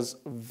it has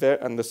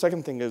and the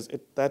second thing is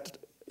that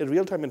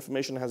real-time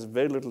information has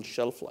very little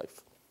shelf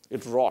life.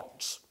 It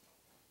rots.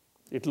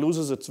 It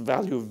loses its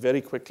value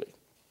very quickly.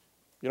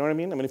 You know what I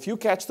mean? I mean, if you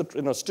catch the,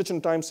 you know, stitch in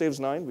time saves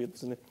 9,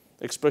 it's an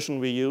expression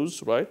we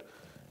use, right?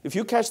 If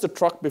you catch the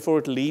truck before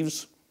it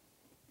leaves,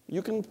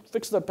 you can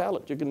fix that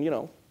pallet. You can, you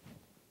know,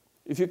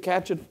 if you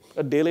catch it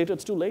a day later,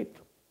 it's too late.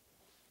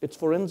 It's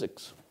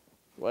forensics,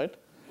 right?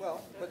 Well,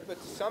 but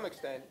to some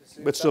extent,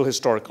 but still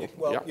historical.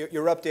 Well, yeah.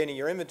 You're updating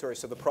your inventory.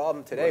 So the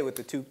problem today with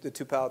the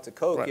two pallets of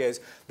Coke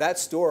is that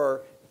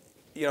store,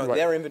 you know,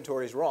 their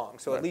inventory is wrong.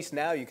 So at least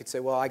now you could say,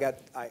 well, I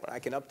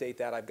can update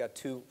that. I've got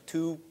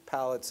two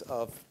pallets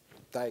of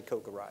Diet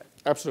Coke arrived.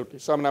 Absolutely.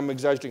 So I mean, I'm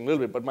exaggerating a little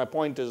bit, but my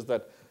point is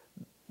that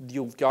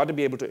you've got to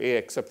be able to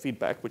accept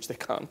feedback, which they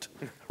can't,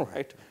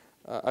 right?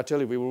 I tell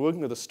you, we were working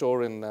with a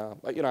store in,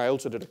 you know, I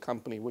also did a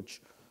company which,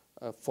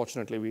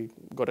 fortunately, we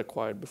got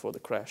acquired before the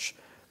crash.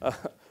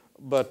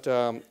 But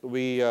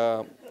we...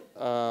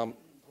 Why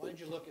did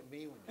you look at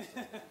me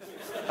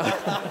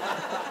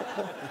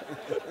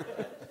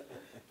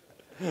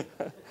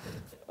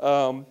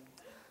when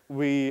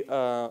we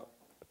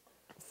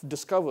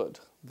discovered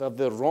that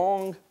the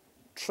wrong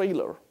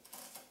trailer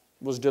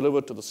was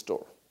delivered to the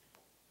store.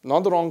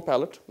 Not the wrong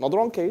pallet, not the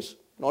wrong case,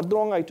 not the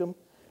wrong item.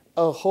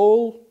 A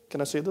whole,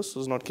 can I say this?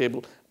 This is not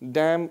cable.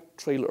 Damn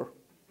trailer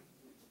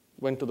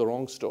went to the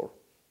wrong store.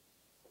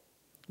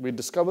 We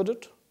discovered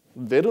it.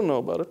 They didn't know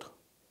about it.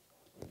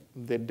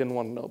 They didn't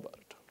want to know about it.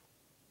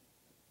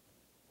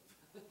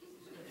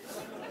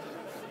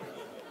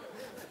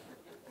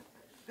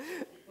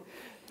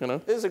 You know?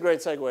 This is a great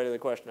segue to the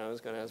question I was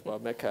going to ask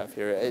Bob Metcalf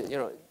here.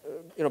 You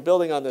know,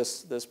 building on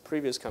this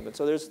previous comment,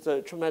 so there's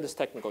the tremendous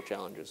technical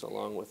challenges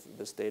along with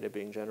this data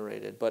being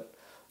generated. But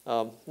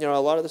You know, a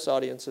lot of this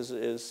audience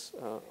is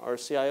our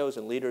CIOs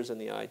and leaders in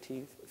the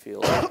IT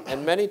field,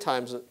 and many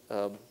times,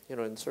 you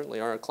know, and certainly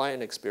our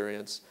client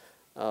experience,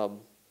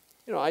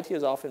 you know, IT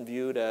is often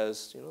viewed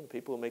as, you know, the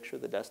people who make sure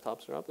the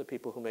desktops are up, the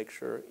people who make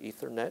sure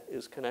Ethernet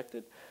is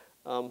connected,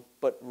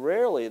 but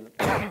rarely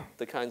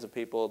the kinds of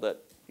people that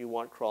you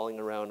want crawling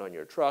around on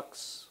your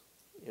trucks,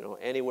 you know,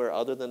 anywhere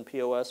other than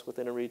POS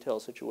within a retail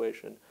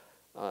situation,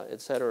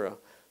 et cetera.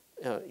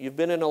 You've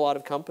been in a lot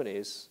of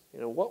companies.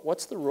 You know,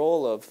 what's the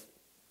role of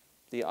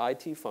the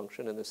IT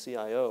function and the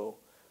CIO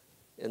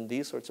in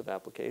these sorts of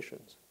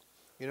applications?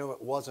 You know,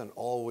 it wasn't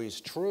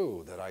always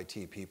true that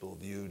IT people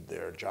viewed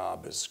their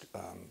job as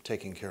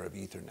taking care of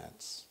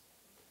Ethernets.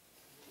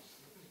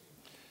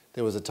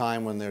 There was a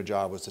time when their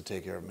job was to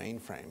take care of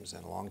mainframes,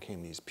 and along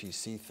came these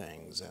PC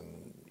things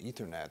and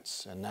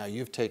Ethernets, and now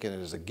you've taken it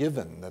as a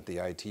given that the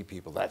IT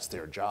people, that's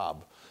their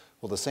job.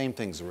 Well, the same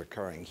things are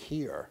occurring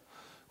here,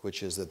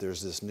 which is that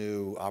there's this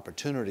new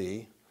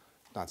opportunity,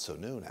 not so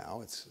new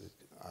now, it's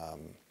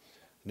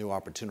new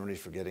opportunity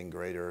for getting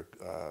greater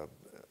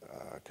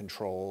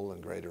control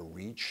and greater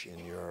reach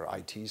in your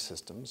IT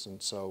systems.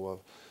 And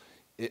so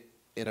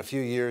in a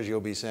few years you'll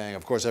be saying,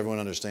 of course everyone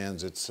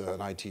understands it's an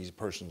IT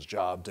person's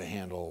job to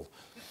handle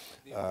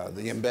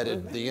the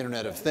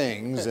Internet of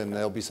Things, and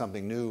there'll be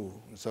something new.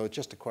 So it's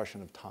just a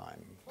question of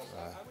time.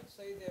 I would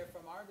say there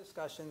from our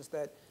discussions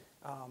that,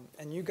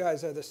 and you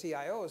guys are the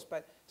CIOs,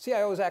 but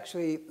CIOs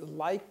actually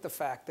like the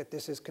fact that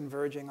this is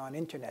converging on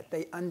internet.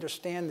 They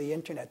understand the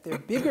internet. Their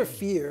bigger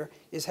fear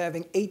is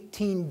having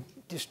 18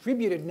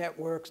 distributed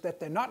networks that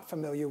they're not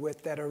familiar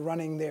with that are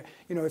running there.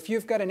 You know, if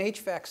you've got an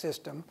HVAC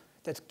system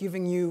that's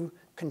giving you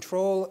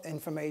control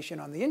information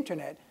on the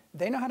internet,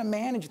 they know how to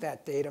manage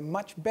that data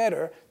much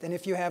better than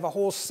if you have a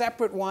whole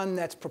separate one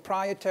that's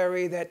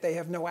proprietary that they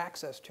have no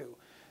access to.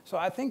 So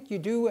I think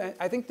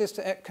I think this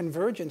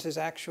convergence is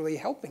actually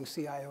helping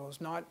CIOs.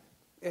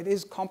 It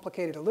is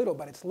complicated a little,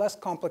 but it's less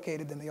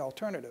complicated than the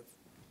alternative.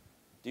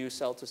 Do you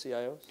sell to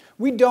CIOs?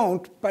 We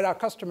don't, but our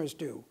customers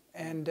do.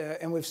 And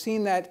we've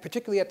seen that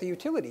particularly at the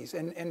utilities.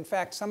 And in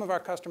fact, some of our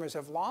customers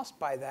have lost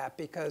by that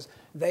because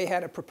they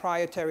had a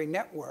proprietary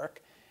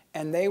network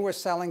and they were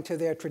selling to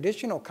their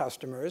traditional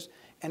customers,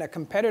 and a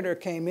competitor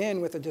came in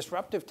with a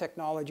disruptive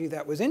technology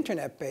that was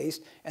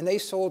internet-based, and they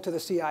sold to the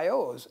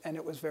CIOs, and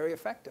it was very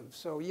effective.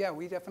 So yeah,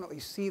 we definitely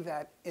see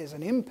that as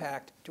an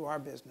impact to our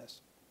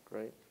business.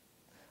 Great.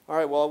 All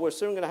right, well, we're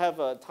soon going to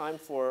have time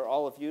for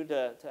all of you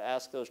to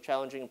ask those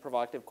challenging and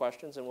provocative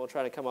questions, and we'll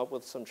try to come up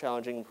with some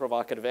challenging and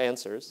provocative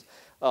answers.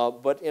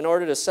 But in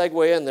order to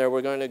segue in there,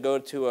 we're going to go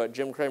to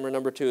Jim Cramer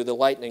number 2, the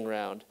lightning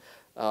round.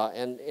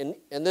 And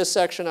in this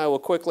section, I will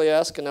quickly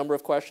ask a number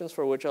of questions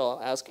for which I'll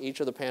ask each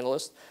of the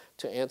panelists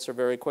to answer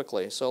very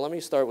quickly. So let me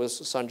start with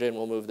Sanjay, and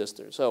we'll move this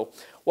through. So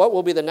what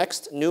will be the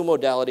next new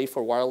modality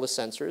for wireless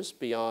sensors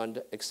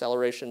beyond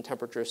acceleration,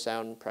 temperature,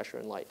 sound, pressure,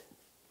 and light?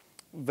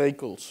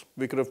 Vehicles.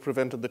 We could have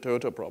prevented the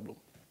Toyota problem.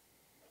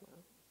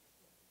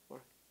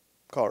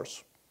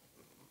 Cars.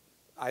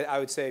 I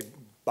would say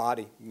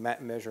body,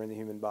 measuring the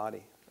human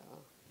body.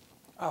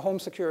 Home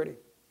security.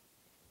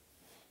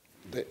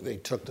 They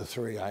took the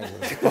 3 I was.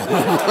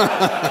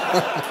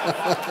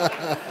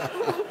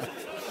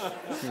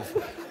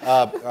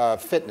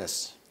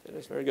 Fitness.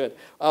 Fitness, very good.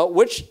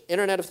 Which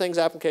Internet of Things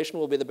application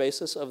will be the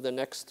basis of the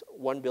next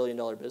 $1 billion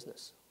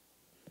business?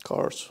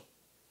 Cars.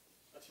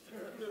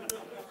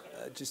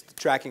 Just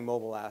tracking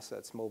mobile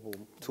assets, mobile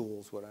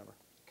tools, whatever.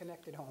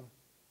 Connected home.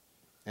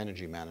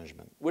 Energy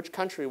management. Which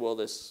country will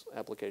this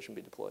application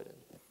be deployed in?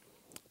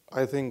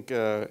 I think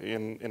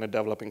in a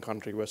developing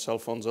country where cell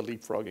phones are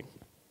leapfrogging.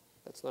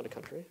 That's not a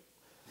country.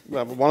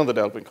 Well, one of the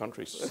developing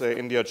countries, say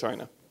India,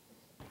 China.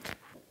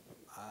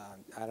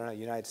 I don't know,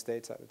 United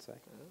States, I would say.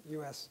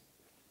 U.S.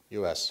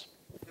 U.S.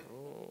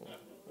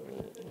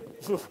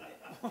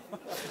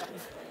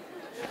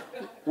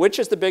 Which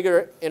is the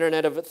bigger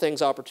Internet of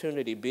Things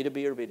opportunity,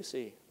 B2B or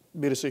B2C?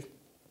 B2C.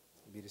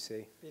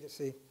 B2C.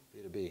 B2C.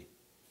 B2B.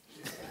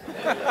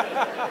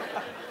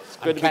 It's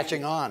good to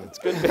catching on. It's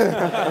good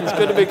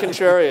to be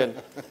contrarian.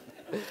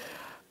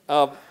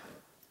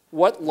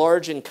 What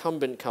large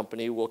incumbent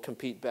company will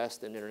compete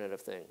best in Internet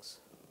of Things?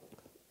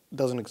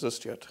 Doesn't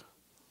exist yet.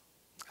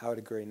 I would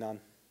agree,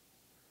 none.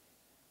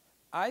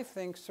 I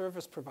think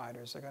service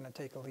providers are going to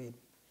take a lead.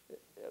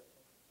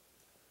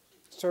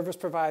 Service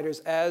providers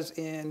as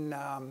in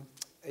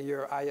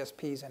your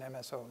ISPs and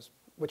MSOs,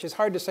 which is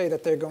hard to say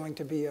that they're going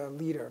to be a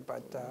leader,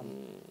 but...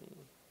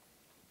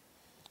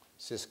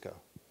 Cisco.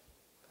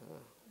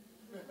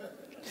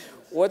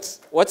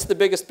 What's the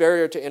biggest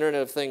barrier to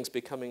Internet of Things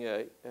becoming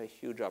a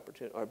huge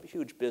opportunity, or a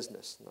huge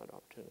business, not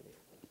opportunity?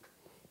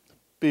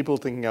 People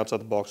thinking outside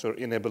the box or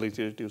inability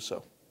to do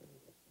so.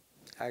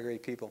 I agree,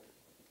 people.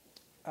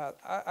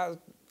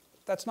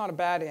 That's not a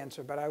bad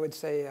answer, but I would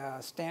say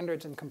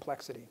standards and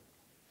complexity.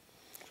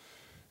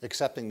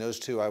 Accepting those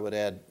two, I would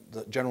add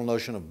the general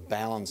notion of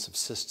balance of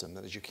system.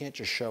 That is, you can't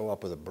just show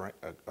up with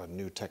a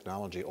new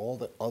technology. All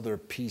the other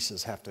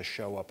pieces have to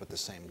show up at the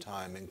same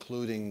time,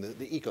 including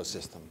the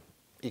ecosystem.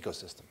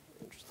 Interesting.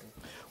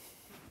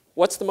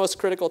 What's the most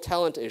critical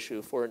talent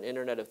issue for an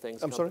Internet of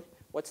Things company? I'm sorry?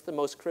 What's the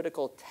most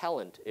critical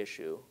talent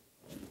issue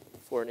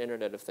for an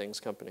Internet of Things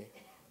company?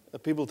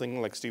 People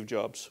thinking like Steve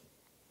Jobs.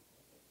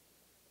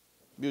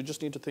 You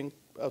just need to think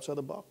outside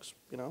the box,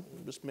 you know,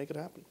 just make it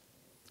happen.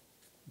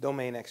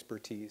 Domain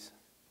expertise.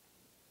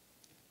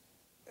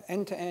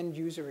 End-to-end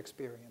user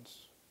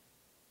experience.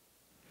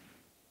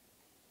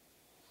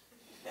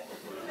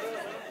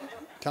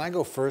 Can I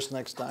go first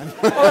next time?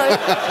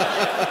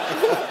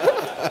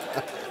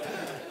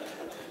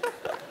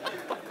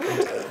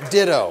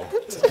 Ditto.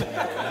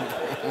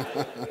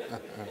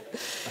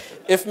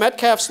 If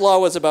Metcalfe's law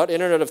was about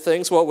Internet of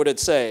Things, what would it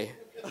say?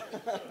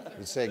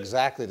 You'd say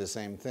exactly the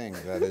same thing.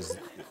 That is,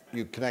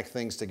 you connect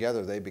things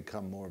together, they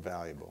become more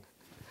valuable.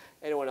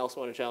 Anyone else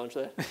want to challenge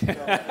that? No.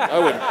 I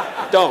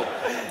wouldn't.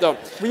 Don't.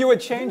 Well, you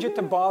would change it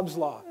to Bob's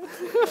law.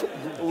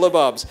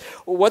 LeBob's.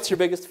 What's your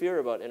biggest fear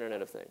about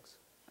Internet of Things?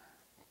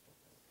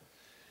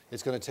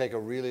 It's going to take a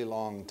really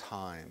long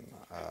time,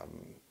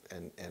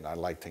 and I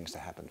like things to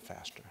happen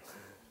faster.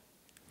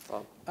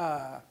 Bob?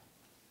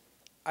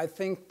 I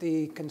think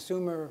the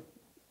consumer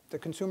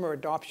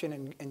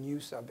adoption and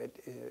use of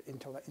it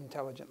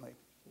intelligently.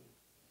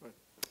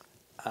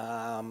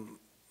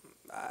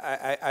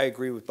 I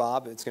agree with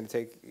Bob. It's going to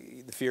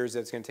take, the fear is that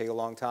it's going to take a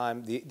long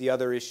time. The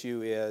other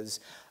issue is,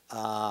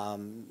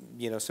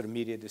 you know, sort of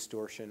media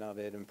distortion of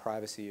it and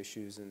privacy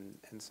issues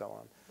and so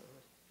on.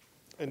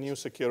 A new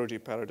security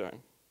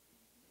paradigm.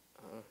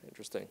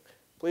 Interesting.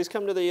 Please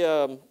come to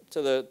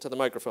the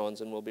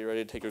microphones, and we'll be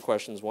ready to take your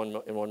questions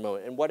in one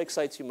moment. And what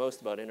excites you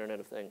most about Internet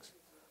of Things?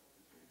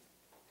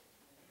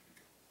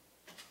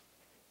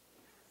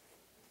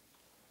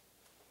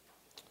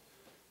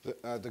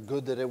 The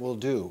good that it will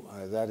do.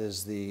 That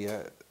is the,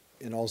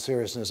 in all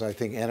seriousness, I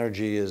think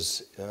energy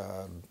is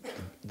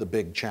the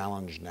big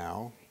challenge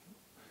now.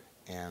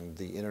 And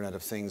the Internet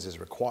of Things is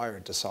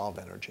required to solve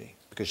energy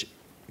because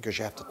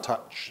you have to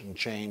touch and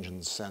change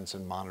and sense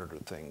and monitor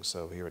things.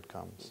 So here it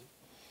comes.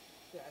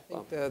 Yeah, I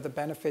think the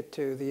benefit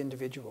to the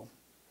individual.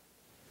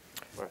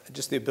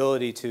 Just the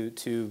ability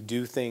to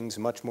do things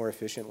much more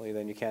efficiently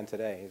than you can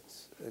today.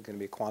 It's going to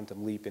be a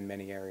quantum leap in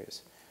many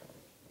areas.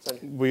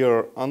 We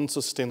are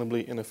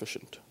unsustainably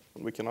inefficient.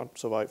 We cannot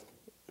survive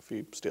if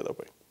we stay that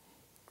way.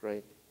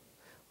 Great.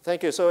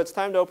 Thank you. So it's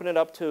time to open it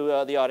up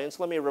to the audience.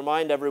 Let me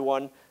remind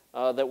everyone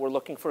that we're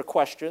looking for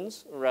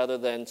questions rather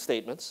than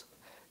statements.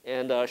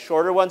 And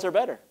shorter ones are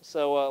better.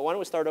 So why don't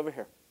we start over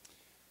here?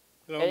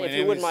 Hello, and if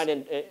you wouldn't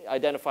mind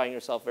identifying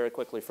yourself very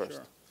quickly first.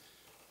 Sure.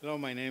 Hello,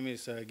 my name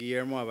is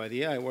Guillermo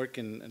Abadia. I work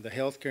in the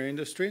healthcare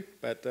industry,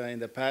 but in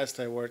the past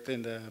I worked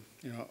in the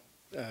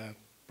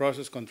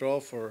process control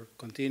for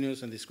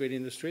continuous and discrete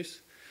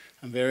industries.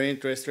 I'm very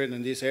interested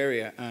in this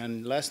area.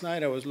 And last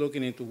night I was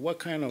looking into what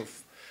kind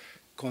of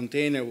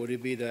container would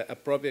it be the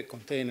appropriate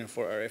container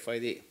for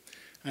RFID.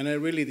 And I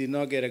really did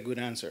not get a good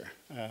answer.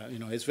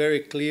 It's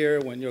very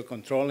clear when you're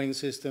controlling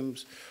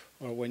systems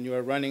or when you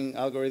are running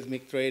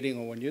algorithmic trading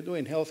or when you're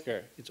doing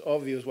healthcare, it's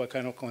obvious what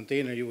kind of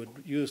container you would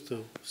use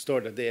to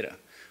store the data.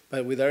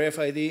 But with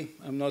RFID,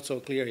 I'm not so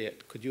clear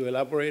yet. Could you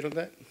elaborate on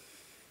that?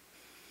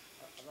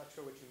 I'm not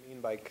sure what you mean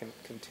by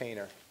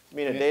container. You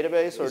mean a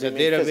database, or is do it you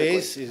mean a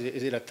database? physically?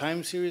 Is it a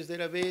time series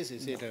database?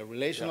 Is it a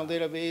relational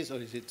database, or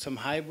is it some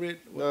hybrid?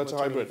 No, it's a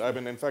hybrid. I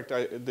mean, in fact,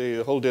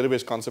 the whole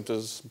database concept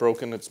is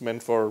broken. It's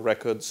meant for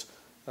records.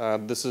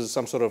 This is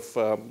some sort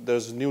of,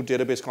 there's new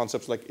database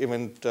concepts like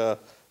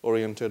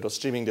event-oriented or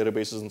streaming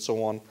databases and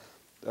so on.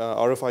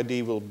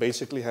 RFID will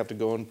basically have to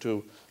go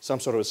into some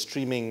sort of a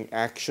streaming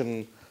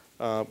action,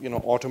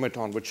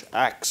 automaton which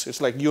acts.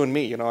 It's like you and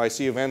me. I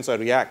see events, I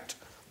react.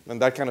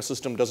 And that kind of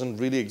system doesn't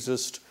really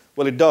exist.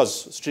 Well, it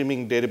does.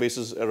 Streaming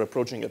databases are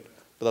approaching it,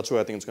 but that's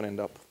where I think it's going to end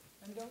up.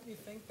 And don't you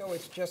think, though,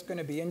 it's just going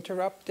to be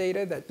interrupt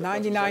data? That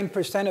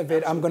 99% of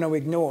it I'm going to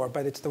ignore,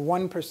 but it's the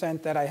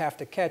 1% that I have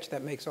to catch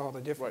that makes all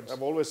the difference. Right.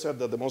 I've always said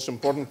that the most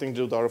important thing to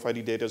do with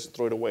RFID data is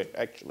throw it away,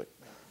 actually.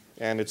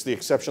 And it's the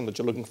exception that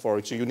you're looking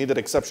for. So you need that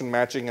exception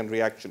matching and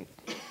reaction.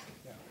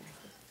 Yeah.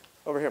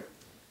 Over here.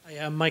 Hi,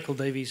 I'm Michael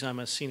Davies. I'm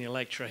a senior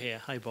lecturer here.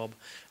 Hi, Bob.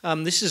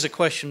 This is a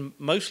question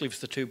mostly for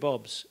the two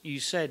Bobs. You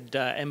said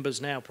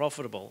Ember's now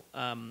profitable,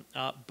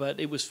 but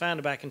it was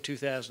founded back in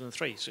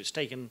 2003, so it's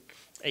taken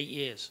 8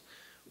 years.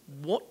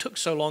 What took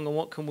so long,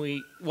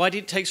 and why did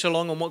it take so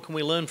long, and what can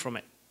we learn from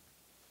it?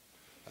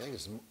 I think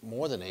it's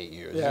more than 8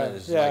 years. Yeah,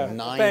 It's yeah. like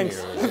 9 Thanks.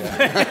 years.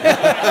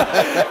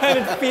 Yeah. And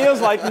it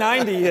feels like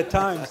 90 at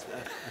times.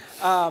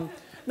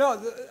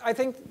 No, I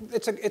think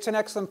it's an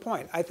excellent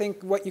point. I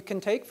think what you can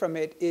take from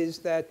it is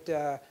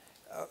that,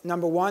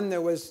 number one,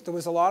 there was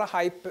a lot of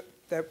hype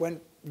that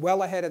went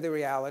well ahead of the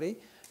reality.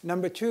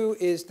 Number two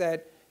is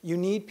that you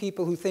need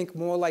people who think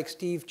more like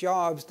Steve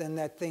Jobs than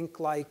that think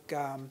like,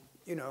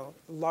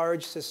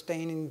 large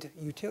sustained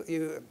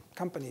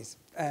companies.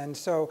 And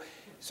so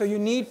you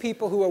need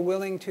people who are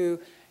willing to,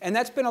 and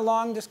that's been a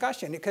long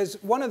discussion, because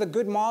one of the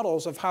good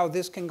models of how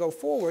this can go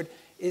forward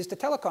is the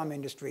telecom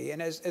industry.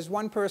 And as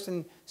one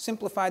person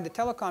simplified the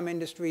telecom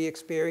industry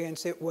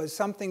experience, it was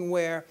something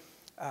where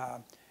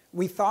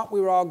we thought we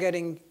were all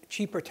getting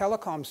cheaper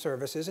telecom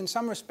services. In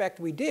some respect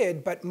we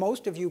did, but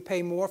most of you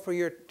pay more for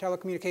your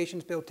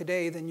telecommunications bill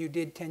today than you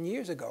did 10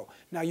 years ago.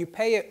 Now you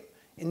pay it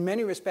in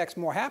many respects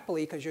more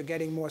happily because you're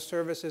getting more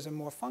services and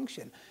more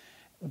function.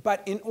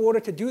 But in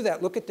order to do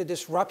that, look at the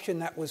disruption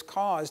that was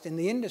caused in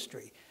the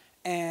industry.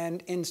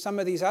 And in some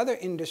of these other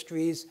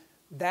industries,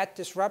 that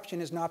disruption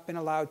has not been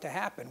allowed to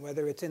happen,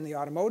 whether it's in the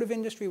automotive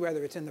industry,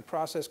 whether it's in the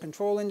process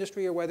control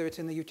industry, or whether it's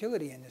in the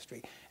utility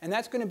industry. And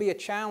that's going to be a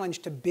challenge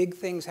to big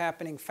things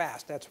happening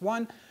fast. That's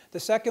one. The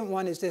second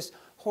one is this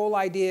whole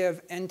idea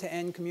of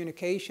end-to-end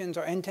communications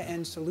or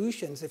end-to-end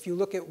solutions. If you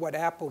look at what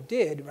Apple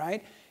did,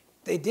 right,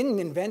 they didn't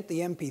invent the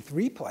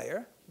MP3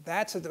 player.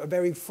 That's a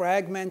very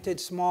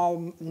fragmented,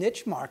 small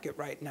niche market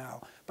right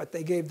now. But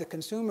they gave the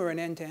consumer an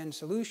end-to-end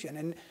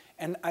solution.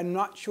 And I'm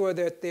not sure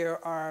that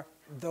there are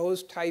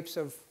those types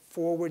of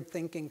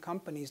forward-thinking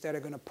companies that are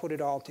going to put it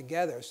all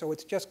together. So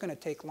it's just going to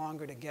take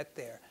longer to get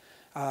there.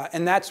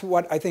 And that's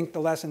what I think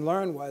the lesson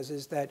learned was,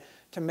 is that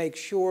to make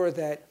sure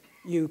that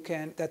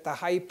that the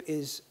hype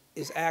is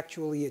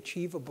actually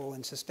achievable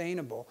and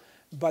sustainable.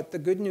 But the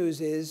good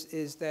news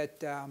is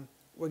that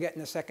we're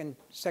getting a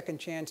second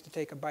chance to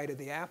take a bite of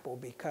the apple,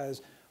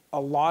 because a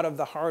lot of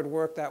the hard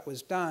work that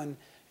was done,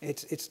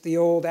 it's the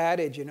old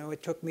adage, you know,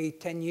 it took me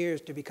 10 years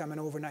to become an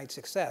overnight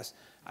success.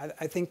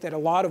 I think that a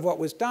lot of what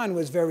was done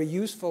was very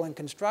useful and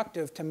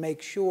constructive to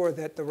make sure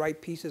that the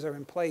right pieces are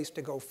in place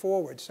to go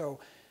forward. So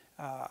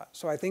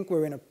I think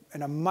we're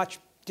in a much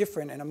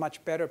different and a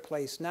much better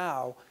place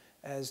now,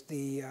 as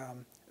the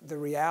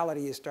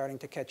reality is starting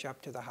to catch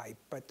up to the hype.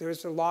 But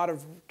there's a lot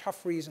of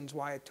tough reasons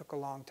why it took a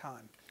long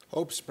time.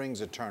 Hope springs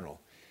eternal.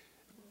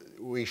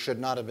 We should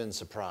not have been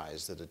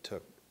surprised that it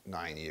took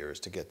 9 years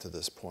to get to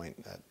this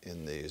point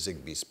in the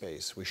Zigbee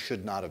space. We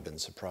should not have been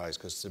surprised,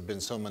 because there have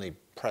been so many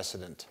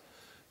precedent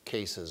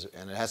cases,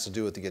 and it has to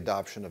do with the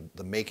adoption of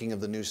the making of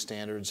the new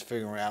standards,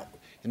 figuring out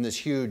in this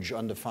huge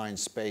undefined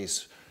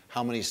space,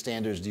 how many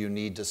standards do you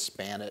need to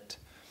span it,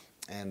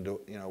 and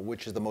you know,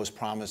 which is the most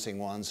promising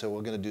one. So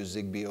we're going to do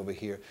Zigbee over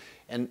here.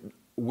 And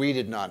we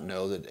did not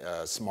know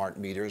that smart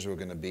meters were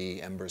going to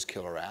be Ember's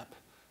killer app.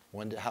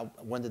 When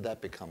did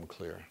that become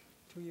clear?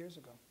 2 years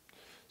ago.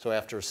 So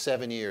after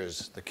 7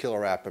 years, the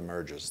killer app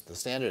emerges. The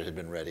standard had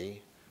been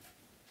ready,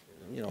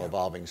 you know, yeah,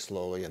 evolving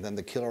slowly, and then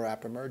the killer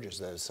app emerges.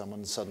 That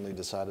someone suddenly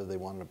decided they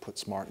wanted to put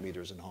smart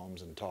meters in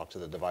homes and talk to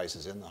the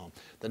devices in the home.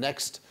 The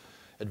next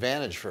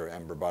advantage for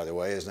Ember, by the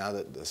way, is now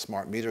that the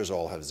smart meters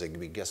all have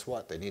Zigbee, guess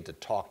what? They need to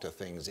talk to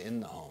things in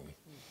the home.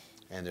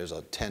 And there's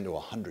a 10 to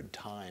 100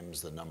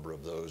 times the number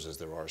of those as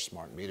there are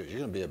smart meters. You're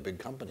going to be a big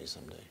company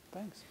someday.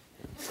 Thanks.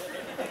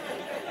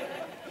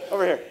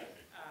 Over here.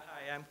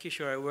 Hi, I'm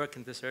Kishore. I work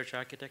in the search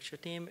architecture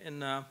team in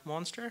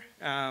Monster.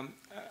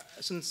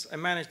 Since I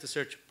manage the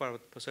search part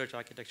of search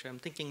architecture, I'm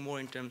thinking more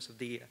in terms of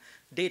the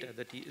data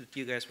that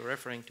you guys were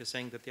referring to,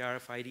 saying that the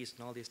RFIDs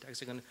and all these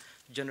tags are going to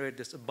generate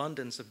this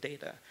abundance of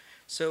data.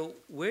 So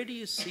where do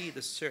you see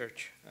the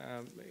search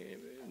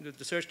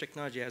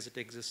technology as it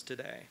exists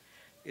today?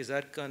 Is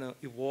that going to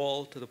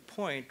evolve to the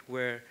point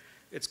where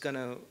it's going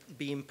to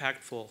be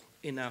impactful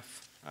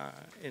enough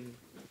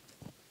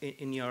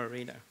in your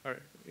arena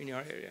or in your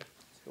area?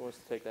 Who wants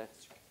to take that?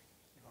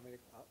 You want me to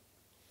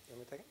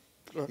take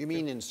it? You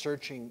mean in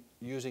searching,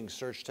 using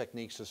search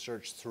techniques to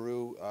search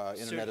through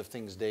Internet of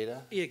Things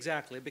data?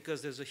 Exactly,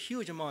 because there's a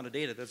huge amount of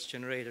data that's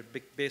generated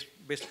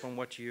based upon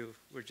what you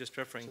were just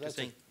referring to. That's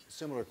a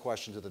similar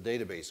question to the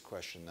database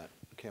question that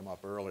came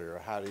up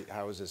earlier.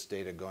 How is this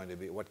data going to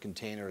be, what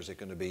container is it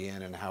going to be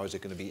in, and how is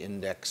it going to be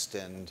indexed?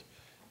 And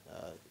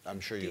I'm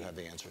sure you have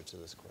the answer to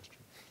this question.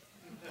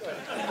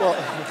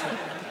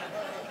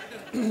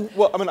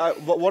 Well, I mean,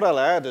 what I'll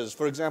add is,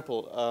 for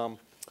example,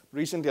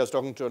 recently I was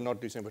talking to,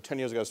 not recently, but 10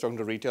 years ago, I was talking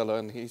to a retailer,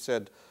 and he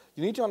said,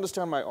 you need to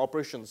understand my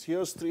operations.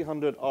 Here's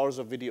 300 hours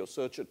of video,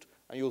 search it,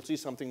 and you'll see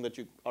something that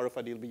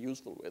RFID will be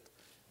useful with.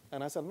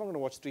 And I said, I'm not going to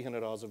watch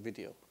 300 hours of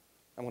video.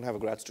 I'm going to have a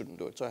grad student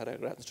do it. So I had a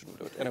grad student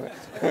do it. Anyway.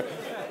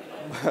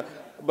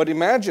 But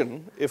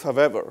imagine if,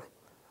 however,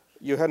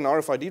 you had an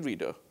RFID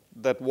reader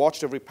that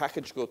watched every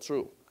package go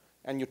through,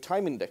 and you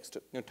time indexed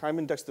it. You time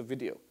indexed the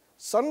video.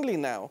 Suddenly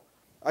now,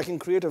 I can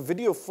create a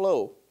video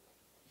flow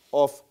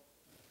of,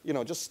 you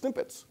know, just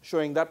snippets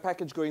showing that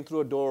package going through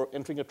a door,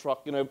 entering a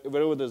truck, you know,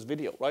 wherever there's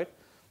video, right?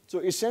 So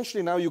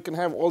essentially now you can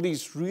have all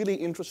these really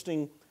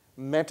interesting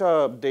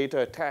meta data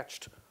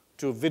attached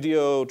to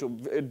video, to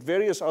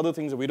various other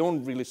things that we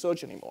don't really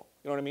search anymore.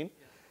 You know what I mean?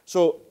 Yeah.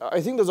 So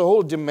I think there's a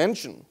whole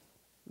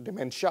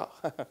dementia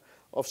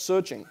of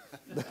searching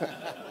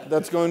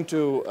that's going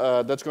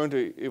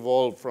to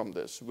evolve from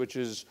this, which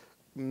is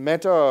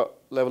meta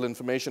level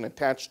information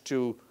attached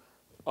to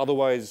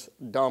otherwise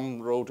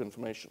dumb rote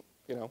information.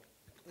 You know.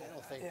 I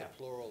don't think the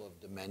plural of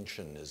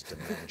dimension is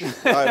dimension.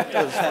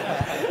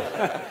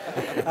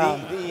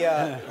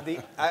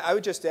 I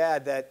would just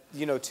add that,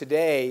 you know,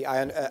 today,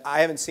 I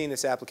haven't seen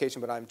this application,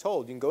 but I'm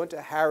told you can go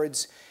into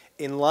Harrods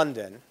in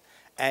London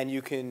and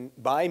you can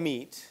buy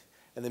meat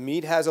and the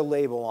meat has a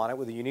label on it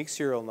with a unique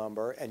serial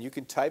number, and you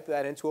can type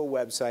that into a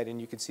website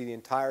and you can see the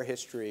entire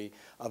history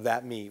of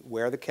that meat,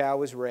 where the cow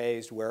was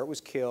raised, where it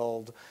was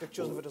killed.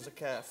 Pictures of it as a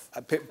calf.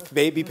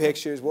 Baby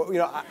pictures. Well, you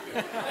know,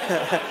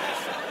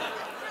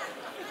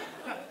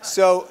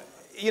 so,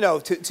 you know,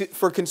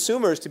 for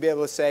consumers to be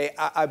able to say,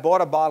 I bought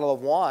a bottle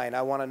of wine,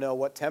 I want to know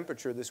what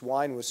temperature this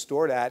wine was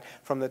stored at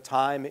from the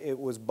time it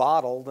was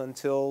bottled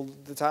until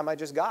the time I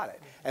just got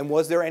it. And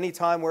was there any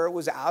time where it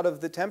was out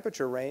of the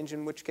temperature range,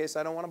 in which case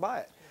I don't want to buy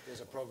it?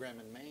 There's a program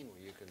in Maine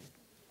where you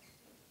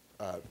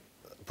can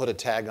put a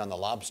tag on the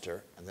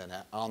lobster, and then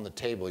on the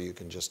table you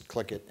can just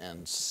click it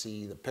and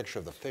see the picture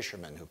of the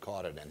fisherman who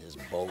caught it and his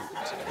boat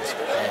and his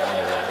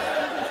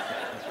family.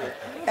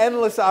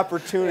 Endless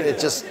opportunity. It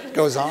just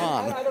goes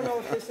on. I don't know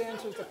if this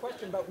answers the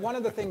question, but one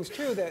of the things,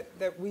 too,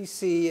 that we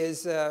see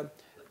is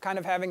kind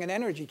of having an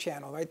energy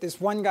channel, right?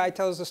 This one guy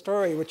tells a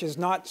story, which is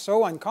not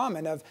so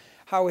uncommon, of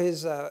how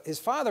his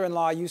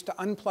father-in-law used to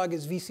unplug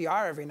his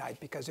VCR every night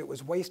because it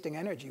was wasting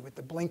energy with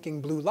the blinking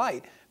blue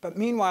light. But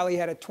meanwhile, he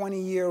had a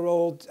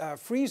 20-year-old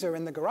freezer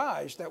in the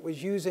garage that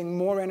was using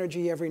more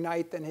energy every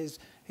night than his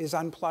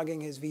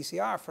unplugging his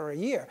VCR for a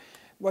year.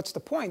 What's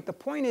the point? The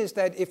point is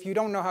that if you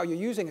don't know how you're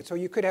using it, so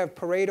you could have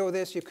Pareto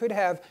this, you could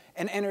have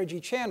an energy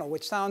channel,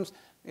 which sounds,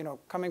 you know,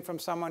 coming from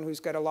someone who's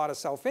got a lot of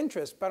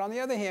self-interest. But on the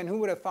other hand, who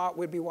would have thought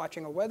we'd be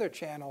watching a weather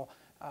channel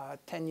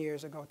 10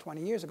 years ago,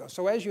 20 years ago?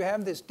 So as you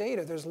have this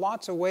data, there's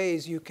lots of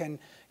ways you can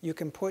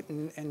put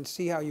and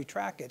see how you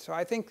track it. So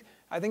I think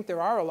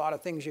there are a lot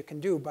of things you can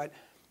do, but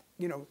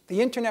you know, the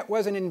internet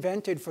wasn't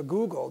invented for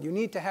Google. You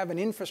need to have an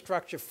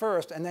infrastructure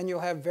first, and then you'll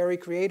have very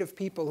creative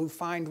people who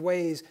find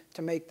ways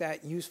to make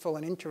that useful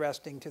and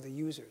interesting to the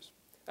users.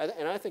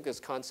 And I think this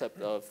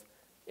concept of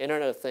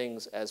Internet of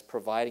Things as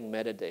providing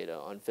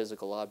metadata on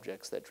physical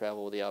objects that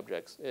travel with the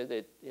objects,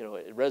 it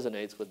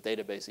resonates with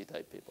database-y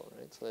type people,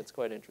 right? So that's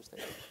quite interesting.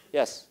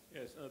 Yes?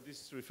 Yes,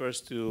 this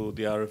refers to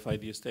the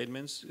RFID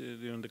statements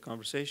during the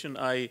conversation.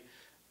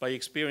 By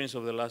experience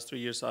over the last 3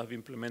 years, I've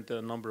implemented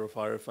a number of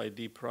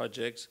RFID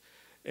projects,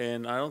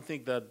 and I don't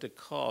think that the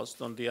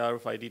cost on the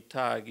RFID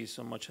tag is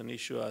so much an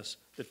issue as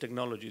the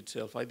technology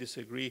itself. I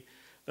disagree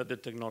that the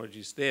technology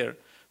is there.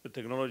 The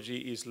technology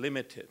is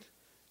limited.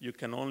 You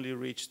can only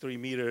reach 3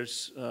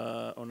 meters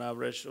on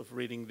average of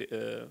reading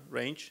the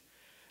range,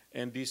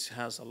 and this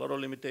has a lot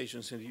of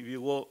limitations. And if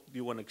you want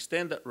to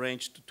extend that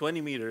range to 20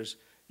 meters,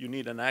 you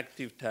need an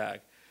active tag,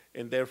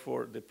 and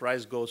therefore the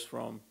price goes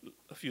from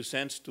a few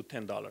cents to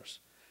 $10.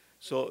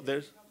 So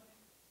there's,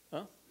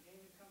 huh?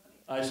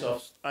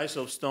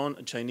 Sloan,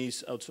 a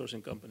Chinese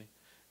outsourcing company,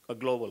 a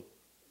global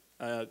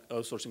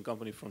outsourcing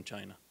company from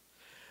China.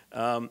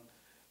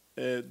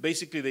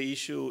 Basically, the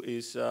issue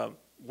is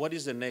what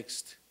is the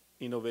next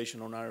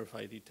innovation on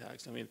RFID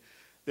tags? I mean,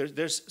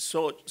 there's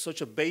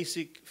such a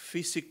basic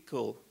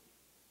physical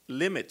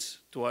limits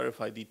to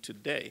RFID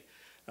today.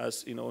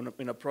 As you know,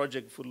 in a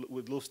project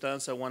with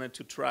Lufthansa, I wanted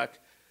to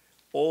track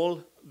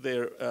all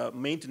their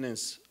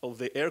maintenance of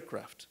the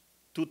aircraft,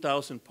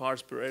 2,000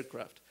 parts per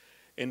aircraft,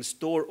 and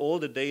store all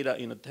the data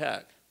in a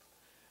tag.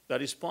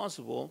 That is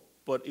possible,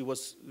 but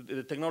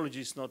the technology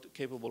is not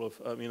capable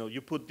of, you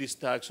put these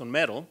tags on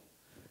metal,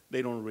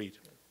 they don't read.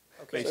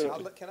 Okay, so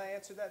can I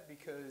answer that?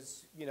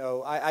 Because, you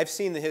know, I've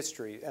seen the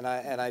history, and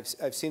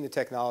I've seen the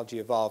technology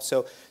evolve.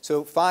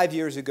 So 5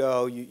 years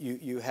ago,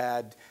 you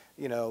had,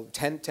 you know,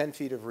 10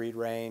 feet of read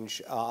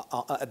range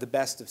at the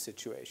best of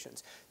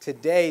situations.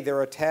 Today, there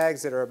are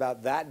tags that are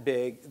about that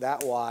big,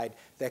 that wide,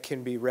 that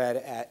can be read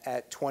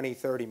at 20,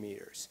 30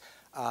 meters,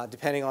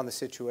 depending on the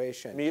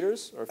situation.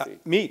 Meters or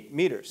feet?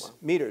 Meters. Wow.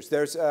 Meters.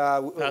 There's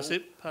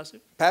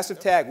passive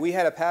tag. We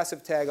had a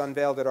passive tag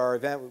unveiled at our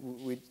event.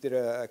 We did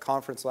a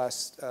conference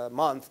last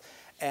month,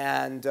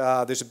 and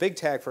there's a big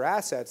tag for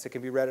assets that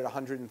can be read at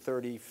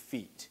 130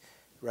 feet.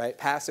 Right,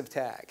 passive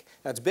tag.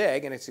 Now it's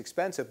big and it's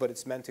expensive, but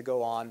it's meant to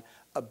go on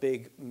a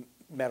big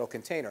metal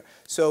container.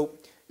 So,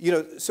 you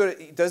know,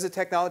 does the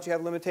technology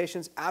have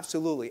limitations?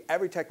 Absolutely.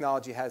 Every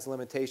technology has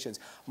limitations.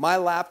 My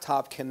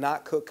laptop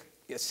cannot cook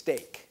a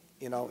steak.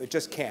 You know, it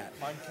just can't.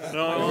 Mine can't.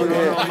 No,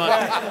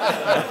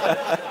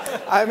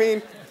 I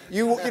mean,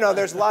 you know,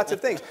 there's lots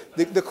of things.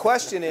 The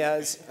question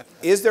is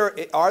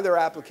are there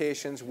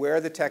applications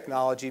where the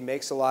technology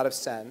makes a lot of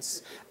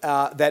sense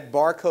that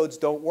barcodes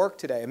don't work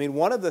today? I mean,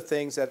 one of the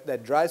things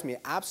that drives me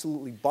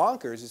absolutely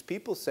bonkers is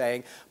people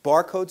saying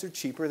barcodes are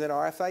cheaper than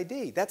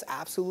RFID. That's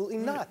absolutely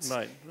nuts.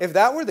 Right. If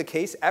that were the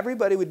case,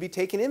 everybody would be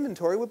taking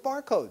inventory with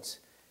barcodes.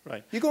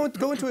 Right. You go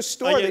into a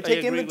store, they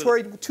take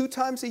inventory 2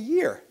 times a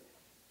year.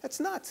 That's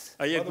nuts.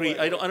 I agree.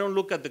 I don't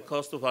look at the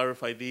cost of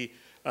RFID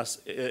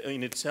as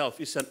in itself.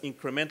 It's an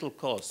incremental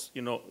cost.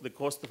 You know, the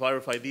cost of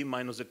RFID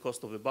minus the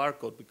cost of the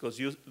barcode, because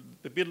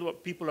the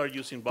people are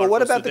using barcodes. But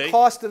what about today. the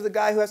cost of the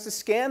guy who has to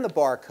scan the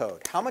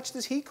barcode? How much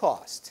does he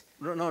cost?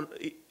 No.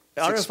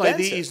 RFID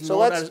is so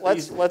not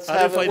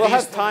we'll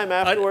have time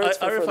afterwards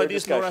for further RFID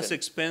is discussion. not as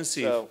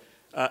expensive. So.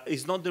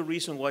 It's not the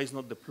reason why it's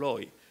not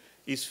deployed.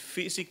 It's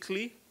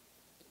physically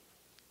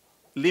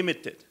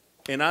limited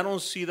And I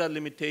don't see that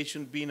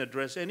limitation being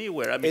addressed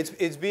anywhere. I mean,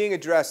 it's being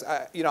addressed.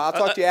 You know, I'll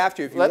talk to you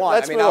after if you want.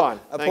 Let's I mean, move on.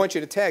 I'll point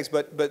you to tags,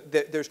 but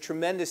there's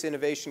tremendous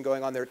innovation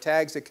going on. There are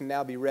tags that can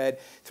now be read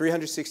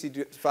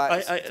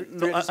 365.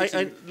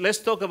 Let's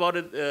talk about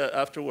it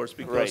afterwards,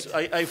 because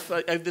Right.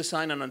 I've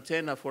designed an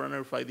antenna for an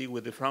RFID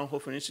with the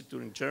Fraunhofer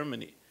Institute in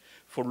Germany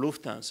for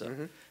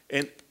Lufthansa,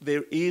 and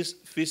there is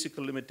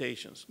physical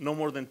limitations, no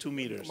more than 2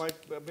 meters.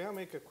 Mike, may I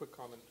make a quick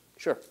comment?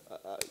 Sure.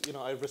 You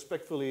know, I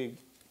respectfully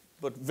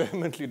but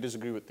vehemently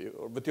disagree with you,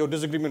 or with your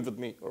disagreement with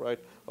me, all right,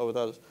 or with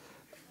others.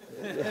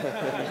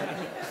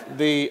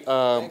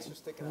 Thanks for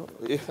sticking up.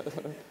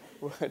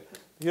 Right.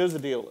 Here's the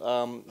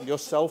deal. Your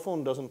cell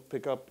phone doesn't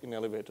pick up in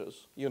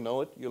elevators. You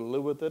know it. You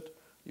live with it.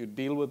 You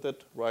deal with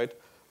it, right?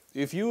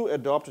 If you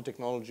adopt a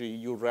technology,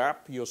 you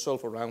wrap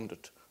yourself around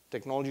it.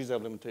 Technologies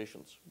have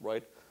limitations,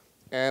 right?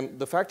 And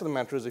the fact of the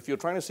matter is, if you're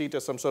trying to see it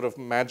as some sort of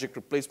magic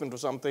replacement for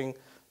something,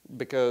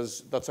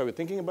 because that's how you're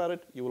thinking about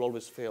it, you will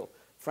always fail.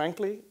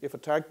 Frankly, if a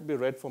tag can be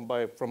read from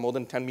more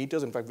than 10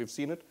 meters, in fact, we've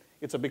seen it,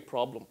 it's a big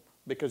problem,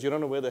 because you don't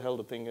know where the hell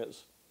the thing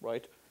is,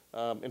 right?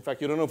 In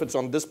fact, you don't know if it's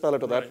on this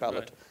pallet or that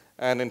pallet. Right.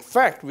 And in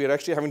fact, we're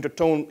actually having to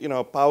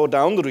power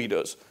down the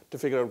readers to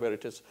figure out where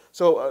it is.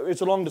 So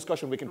it's a long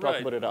discussion. We can talk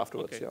about it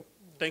afterwards. Okay. Yeah.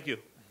 Thank you.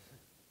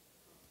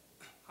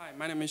 Hi,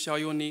 my name is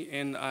Xiaoyu Ni,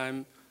 and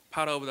I'm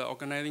part of the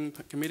organizing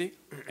committee,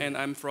 and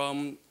I'm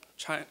from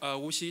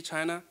Wuxi,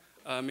 China,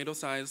 a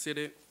middle-sized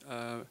city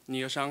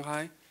near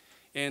Shanghai.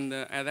 And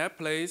at that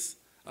place,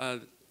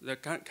 the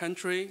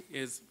country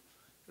is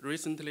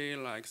recently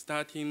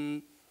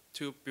starting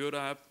to build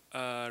up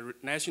a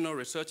national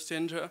research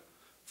center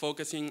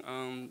focusing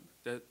on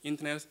the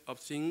Internet of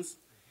Things.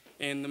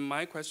 And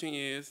my question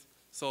is,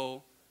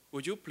 so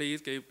would you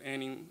please give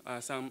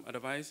some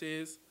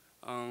advices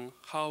on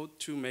how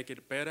to make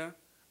it better?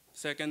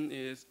 Second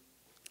is,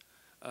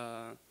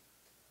 how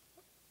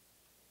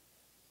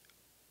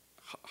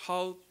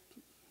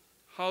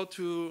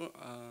to,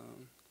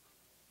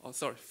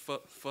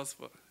 first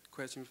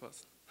question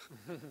first.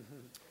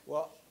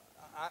 Well,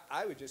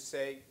 I would just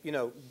say,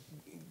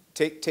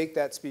 take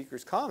that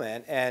speaker's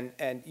comment, and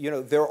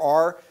there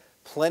are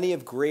plenty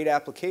of great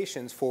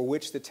applications for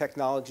which the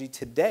technology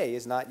today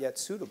is not yet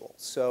suitable.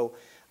 So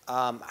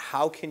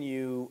how can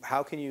you,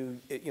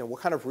 what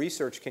kind of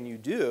research can you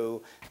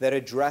do that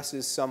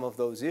addresses some of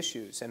those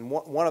issues? And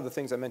one of the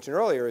things I mentioned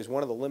earlier is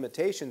one of the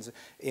limitations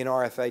in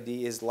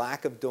RFID is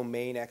lack of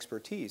domain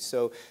expertise.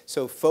 So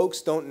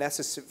folks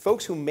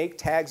who make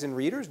tags and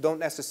readers don't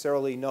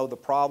necessarily know the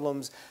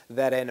problems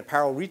that an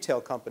apparel retail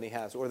company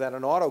has, or that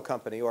an auto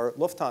company or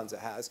Lufthansa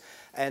has.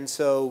 And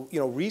so,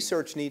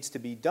 research needs to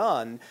be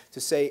done to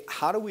say,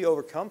 how do we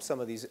overcome some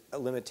of these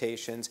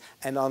limitations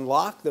and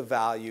unlock the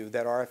value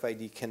that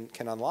RFID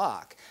can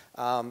unlock?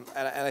 And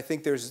I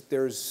think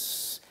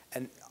there's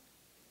an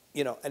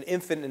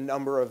infinite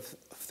number of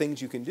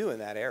things you can do in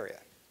that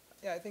area.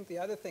 Yeah, I think the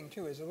other thing,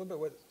 too, is a little bit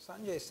what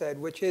Sanjay said,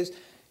 which is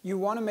you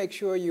want to make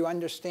sure you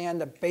understand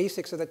the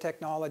basics of the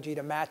technology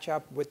to match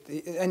up with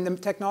and the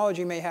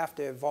technology may have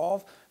to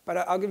evolve. But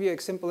I'll give you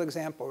a simple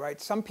example, right?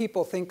 Some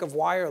people think of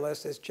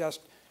wireless as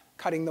just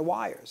cutting the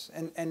wires.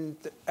 And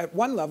at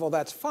one level,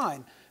 that's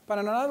fine. But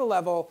on another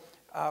level,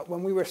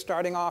 when we were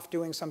starting off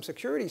doing some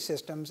security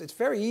systems, it's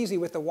very easy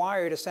with the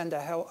wire to send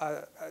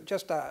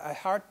just a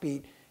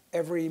heartbeat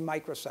every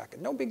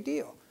microsecond. No big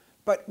deal.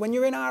 But when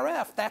you're in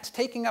RF, that's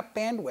taking up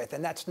bandwidth,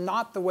 and that's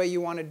not the way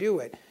you want to do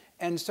it.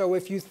 And so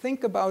if you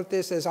think about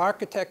this as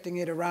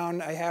architecting it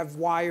around, I have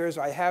wires,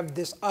 I have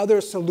this other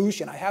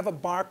solution, I have a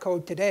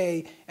barcode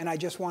today, and I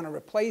just want to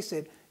replace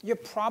it, you're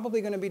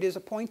probably going to be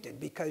disappointed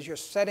because you're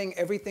setting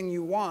everything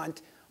you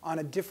want on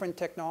a different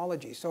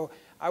technology. So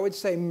I would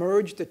say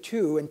merge the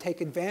two and take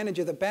advantage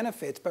of the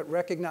benefits, but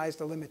recognize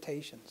the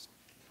limitations.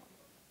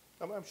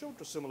 I'm sure it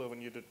was similar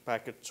when you did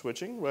packet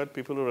switching, right?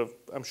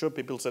 I'm sure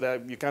people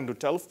said, you can't do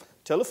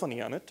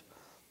telephony on it.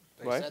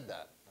 They right? said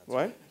that. That's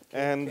right?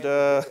 And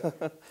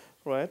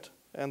right?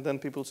 And then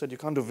people said, you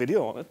can't do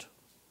video on it.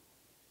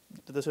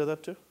 Did they say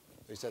that too?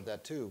 They said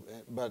that too,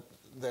 but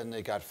then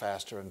they got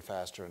faster and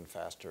faster and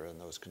faster, and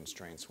those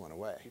constraints went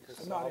away.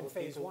 Because not in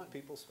phase one.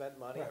 People spent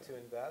money to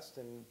invest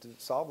and to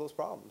solve those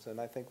problems,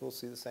 and I think we'll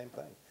see the same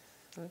thing.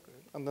 Right.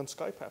 And then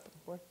Skype happened,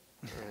 right?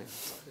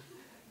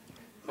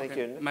 Thank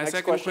you. My Next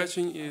second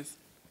question is,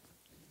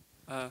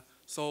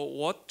 so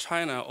what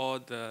China or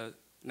the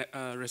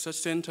research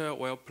center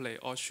will play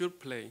or should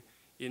play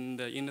in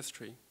the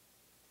industry?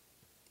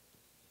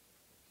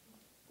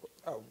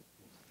 Oh.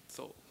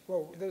 So.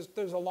 Well,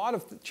 there's a lot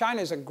of,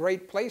 China's a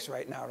great place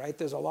right now, right?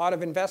 There's a lot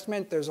of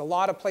investment. There's a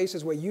lot of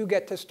places where you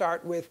get to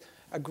start with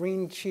a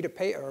green sheet of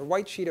paper or a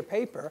white sheet of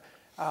paper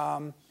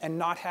and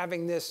not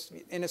having this,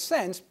 in a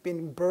sense,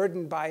 being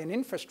burdened by an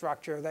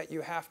infrastructure that you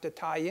have to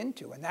tie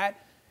into. And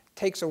that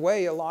takes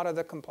away a lot of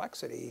the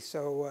complexity.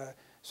 So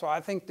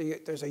I think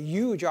there's a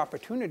huge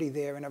opportunity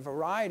there in a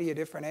variety of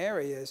different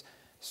areas.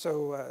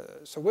 So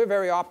we're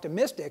very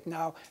optimistic.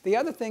 Now, the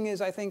other thing is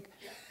I think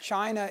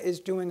China is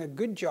doing a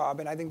good job,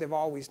 and I think they've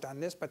always done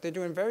this, but they're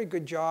doing a very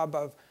good job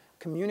of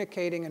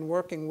communicating and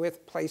working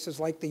with places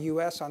like the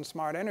US on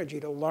smart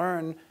energy to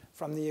learn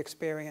from the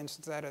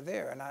experiences that are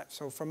there. And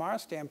so from our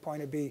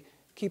standpoint, it'd be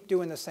keep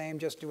doing the same,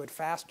 just do it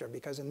faster,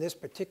 because in this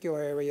particular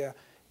area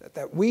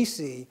that we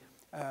see,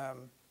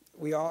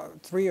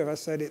 three of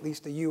us said at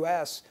least the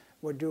US,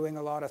 we're doing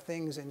a lot of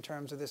things in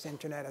terms of this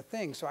Internet of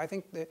Things. So I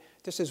think that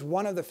this is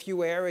one of the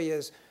few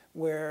areas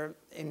where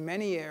in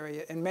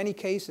many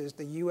cases,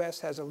 the US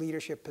has a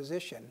leadership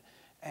position.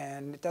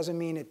 And it doesn't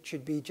mean it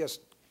should be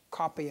just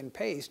copy and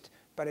paste,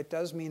 but it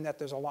does mean that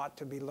there's a lot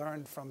to be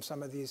learned from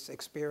some of these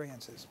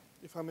experiences.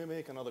 If I may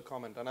make another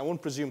comment, and I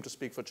won't presume to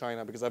speak for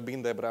China because I've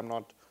been there, but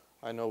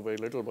I know very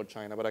little about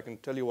China, but I can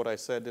tell you what I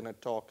said in a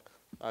talk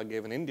I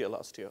gave in India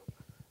last year,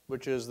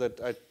 which is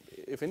that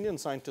if Indian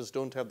scientists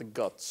don't have the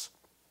guts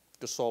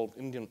to solve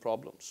Indian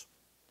problems,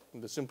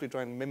 and they simply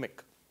try and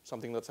mimic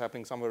something that's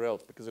happening somewhere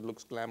else because it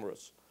looks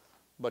glamorous,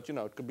 but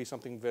it could be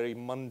something very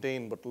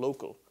mundane but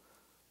local.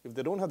 If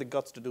they don't have the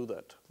guts to do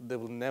that, they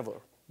will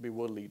never be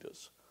world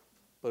leaders.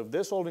 But if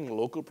they're solving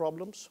local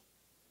problems,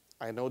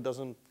 I know it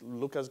doesn't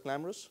look as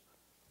glamorous,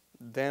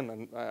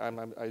 then,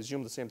 and I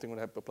assume the same thing would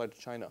have applied to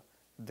China,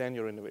 then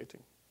you're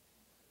innovating.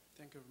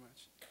 Thank you very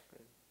much.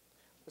 Great.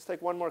 Let's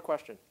take one more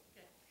question.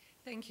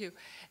 Thank you.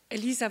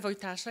 Elisa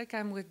Wojtaszek,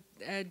 I'm with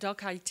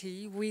Doc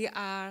IT. We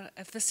are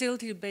a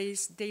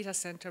facility-based data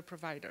center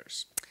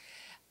providers.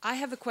 I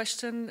have a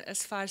question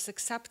as far as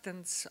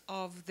acceptance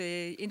of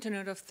the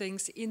Internet of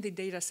Things in the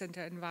data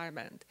center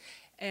environment,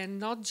 and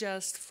not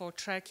just for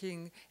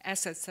tracking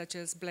assets such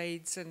as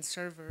blades and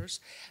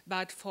servers,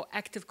 but for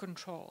active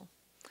control.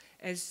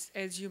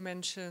 As you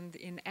mentioned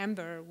in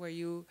Amber, where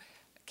you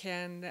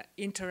can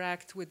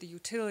interact with the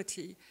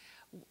utility,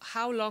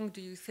 how long do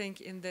you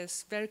think in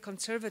this very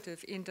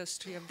conservative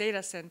industry of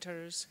data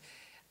centers,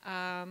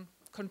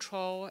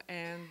 control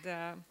and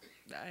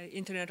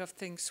Internet of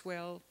Things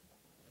will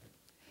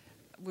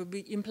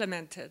be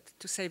implemented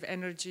to save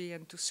energy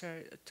and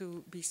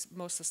to be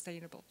more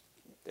sustainable?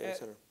 Data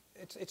center.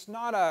 It's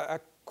not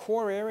a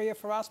core area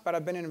for us, but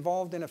I've been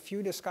involved in a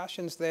few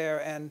discussions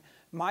there, and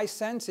my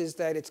sense is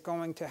that it's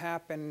going to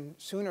happen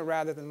sooner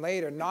rather than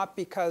later, not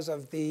because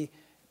of the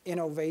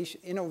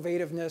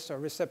innovativeness or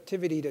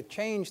receptivity to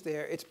change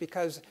there. It's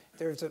because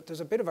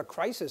there's a bit of a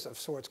crisis of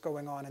sorts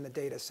going on in the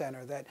data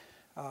center, that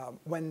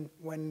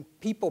when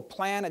people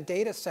plan a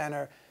data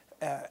center,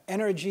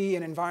 energy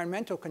and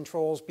environmental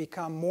controls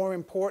become more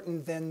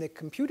important than the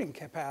computing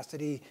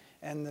capacity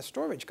and the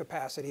storage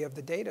capacity of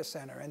the data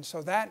center. And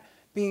so that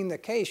being the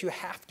case, you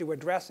have to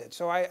address it.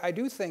 So I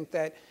do think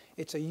that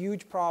it's a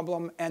huge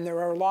problem, and there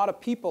are a lot of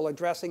people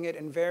addressing it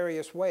in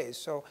various ways.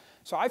 So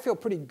I feel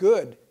pretty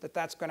good that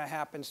that's going to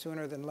happen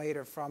sooner than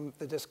later from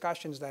the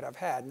discussions that I've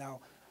had. Now,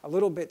 a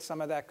little bit, some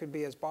of that could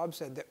be, as Bob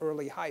said, the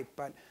early hype,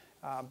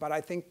 but I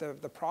think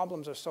the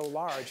problems are so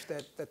large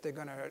that they're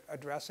going to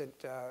address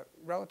it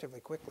relatively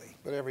quickly.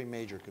 But every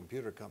major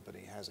computer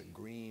company has a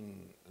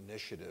green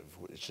initiative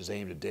which is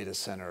aimed at data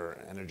center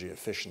energy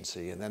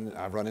efficiency. And then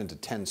I've run into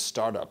 10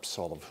 startups,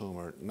 all of whom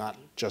are not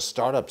just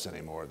startups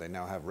anymore. They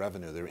now have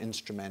revenue. They're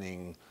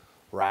instrumenting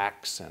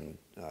racks and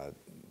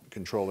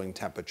controlling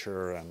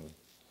temperature, and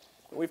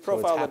we've so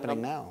profiled it's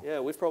happening now. Yeah,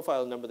 we've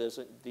profiled a number of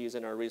these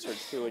in our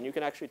research too, and you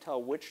can actually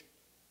tell which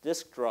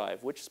disk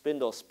drive, which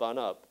spindle spun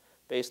up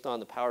based on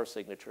the power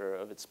signature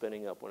of it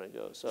spinning up when it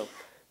goes. So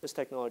this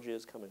technology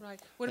is coming.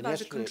 Right. What about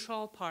the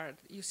control part?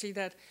 You see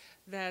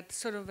that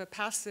sort of a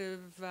passive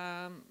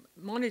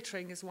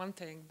monitoring is one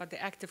thing, but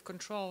the active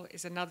control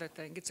is another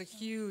thing. It's a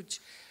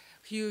huge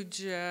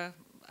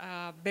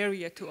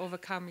barrier to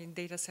overcome in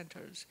data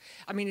centers.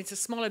 I mean, it's a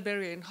smaller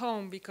barrier in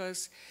home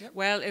because,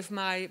 well, if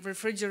my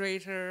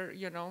refrigerator,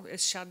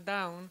 is shut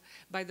down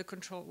by the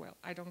control, well,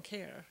 I don't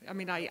care. I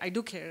mean, I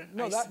do care.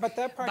 No, but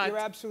that part, you're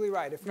absolutely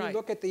right. If you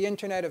look at the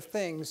Internet of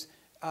Things,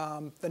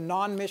 the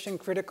non-mission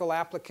critical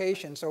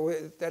application, so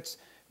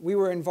we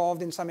were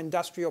involved in some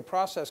industrial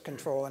process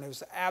control, and it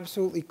was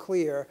absolutely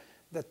clear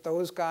that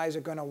those guys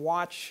are going to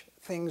watch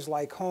things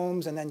like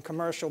homes and then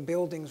commercial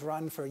buildings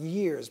run for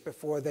years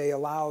before they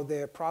allow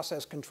their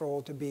process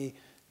control to be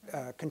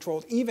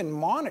controlled. Even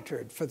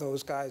monitored for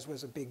those guys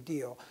was a big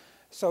deal.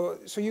 So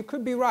you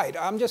could be right.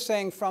 I'm just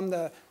saying from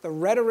the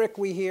rhetoric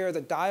we hear,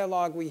 the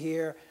dialogue we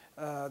hear,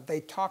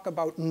 they talk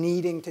about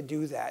needing to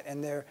do that.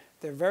 And they're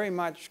very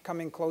much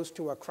coming close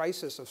to a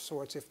crisis of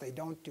sorts if they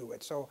don't do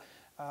it. So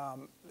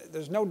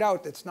there's no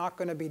doubt it's not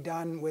going to be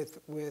done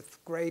with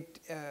great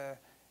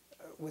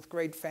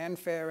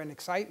fanfare and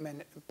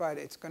excitement, but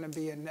it's going to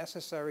be a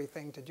necessary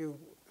thing to do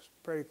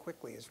very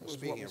quickly.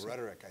 Speaking of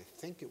rhetoric, I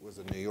think it was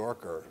the New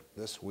Yorker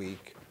this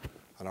week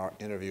on our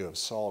interview of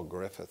Saul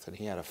Griffith, and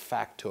he had a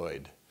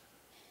factoid.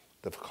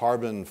 The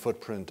carbon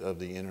footprint of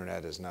the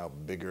internet is now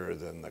bigger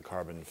than the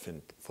carbon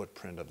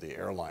footprint of the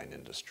airline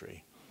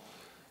industry.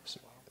 So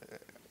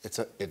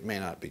it may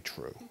not be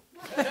true,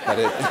 but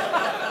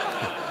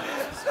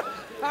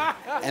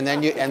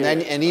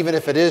and even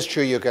if it is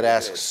true, you could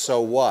ask,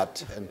 so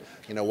what? And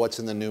what's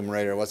in the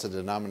numerator, what's the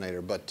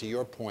denominator? But to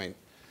your point,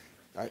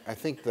 I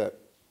think that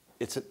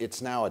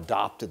it's now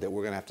adopted that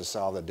we're going to have to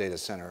solve the data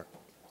center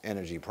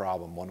energy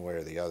problem one way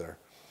or the other.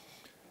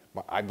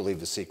 I believe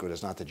the secret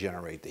is not to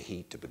generate the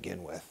heat to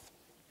begin with,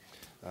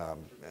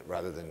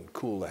 rather than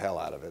cool the hell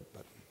out of it.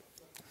 But.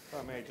 If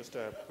I may, just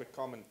a quick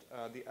comment.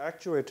 The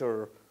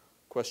actuator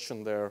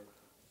question there,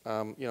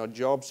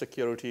 job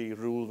security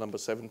rule number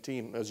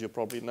 17, as you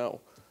probably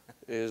know,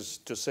 is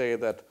to say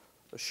that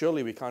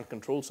surely we can't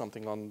control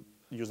something on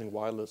using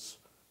wireless.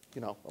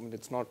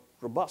 It's not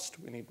robust.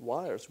 We need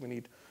wires.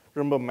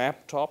 Remember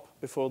MapTop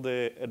before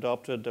they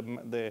adopted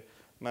the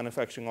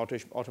manufacturing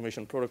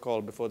automation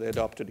protocol, before they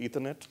adopted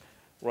Ethernet,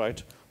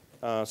 right?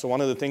 So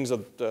one of the things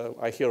that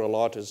I hear a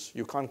lot is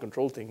you can't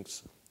control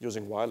things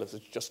using wireless.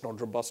 It's just not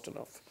robust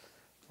enough,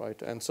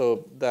 right? And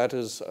so that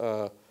is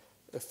a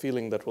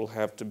feeling that will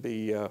have to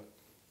be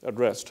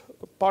addressed.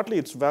 Partly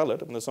it's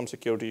valid, and there's some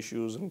security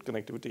issues and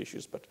connectivity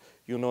issues, but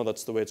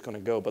that's the way it's going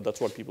to go, but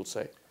that's what people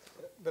say.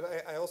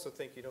 But I also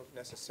think you don't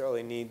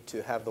necessarily need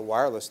to have the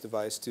wireless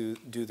device to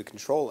do the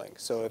controlling.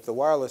 So if the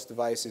wireless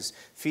device is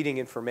feeding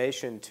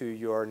information to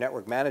your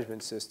network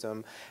management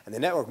system, and the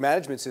network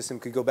management system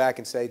could go back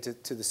and say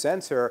to the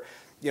sensor,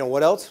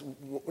 what else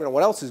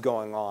is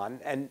going on,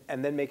 and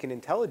then make an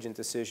intelligent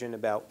decision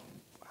about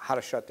how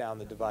to shut down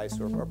the device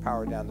or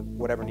power down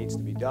whatever needs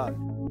to be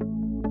done.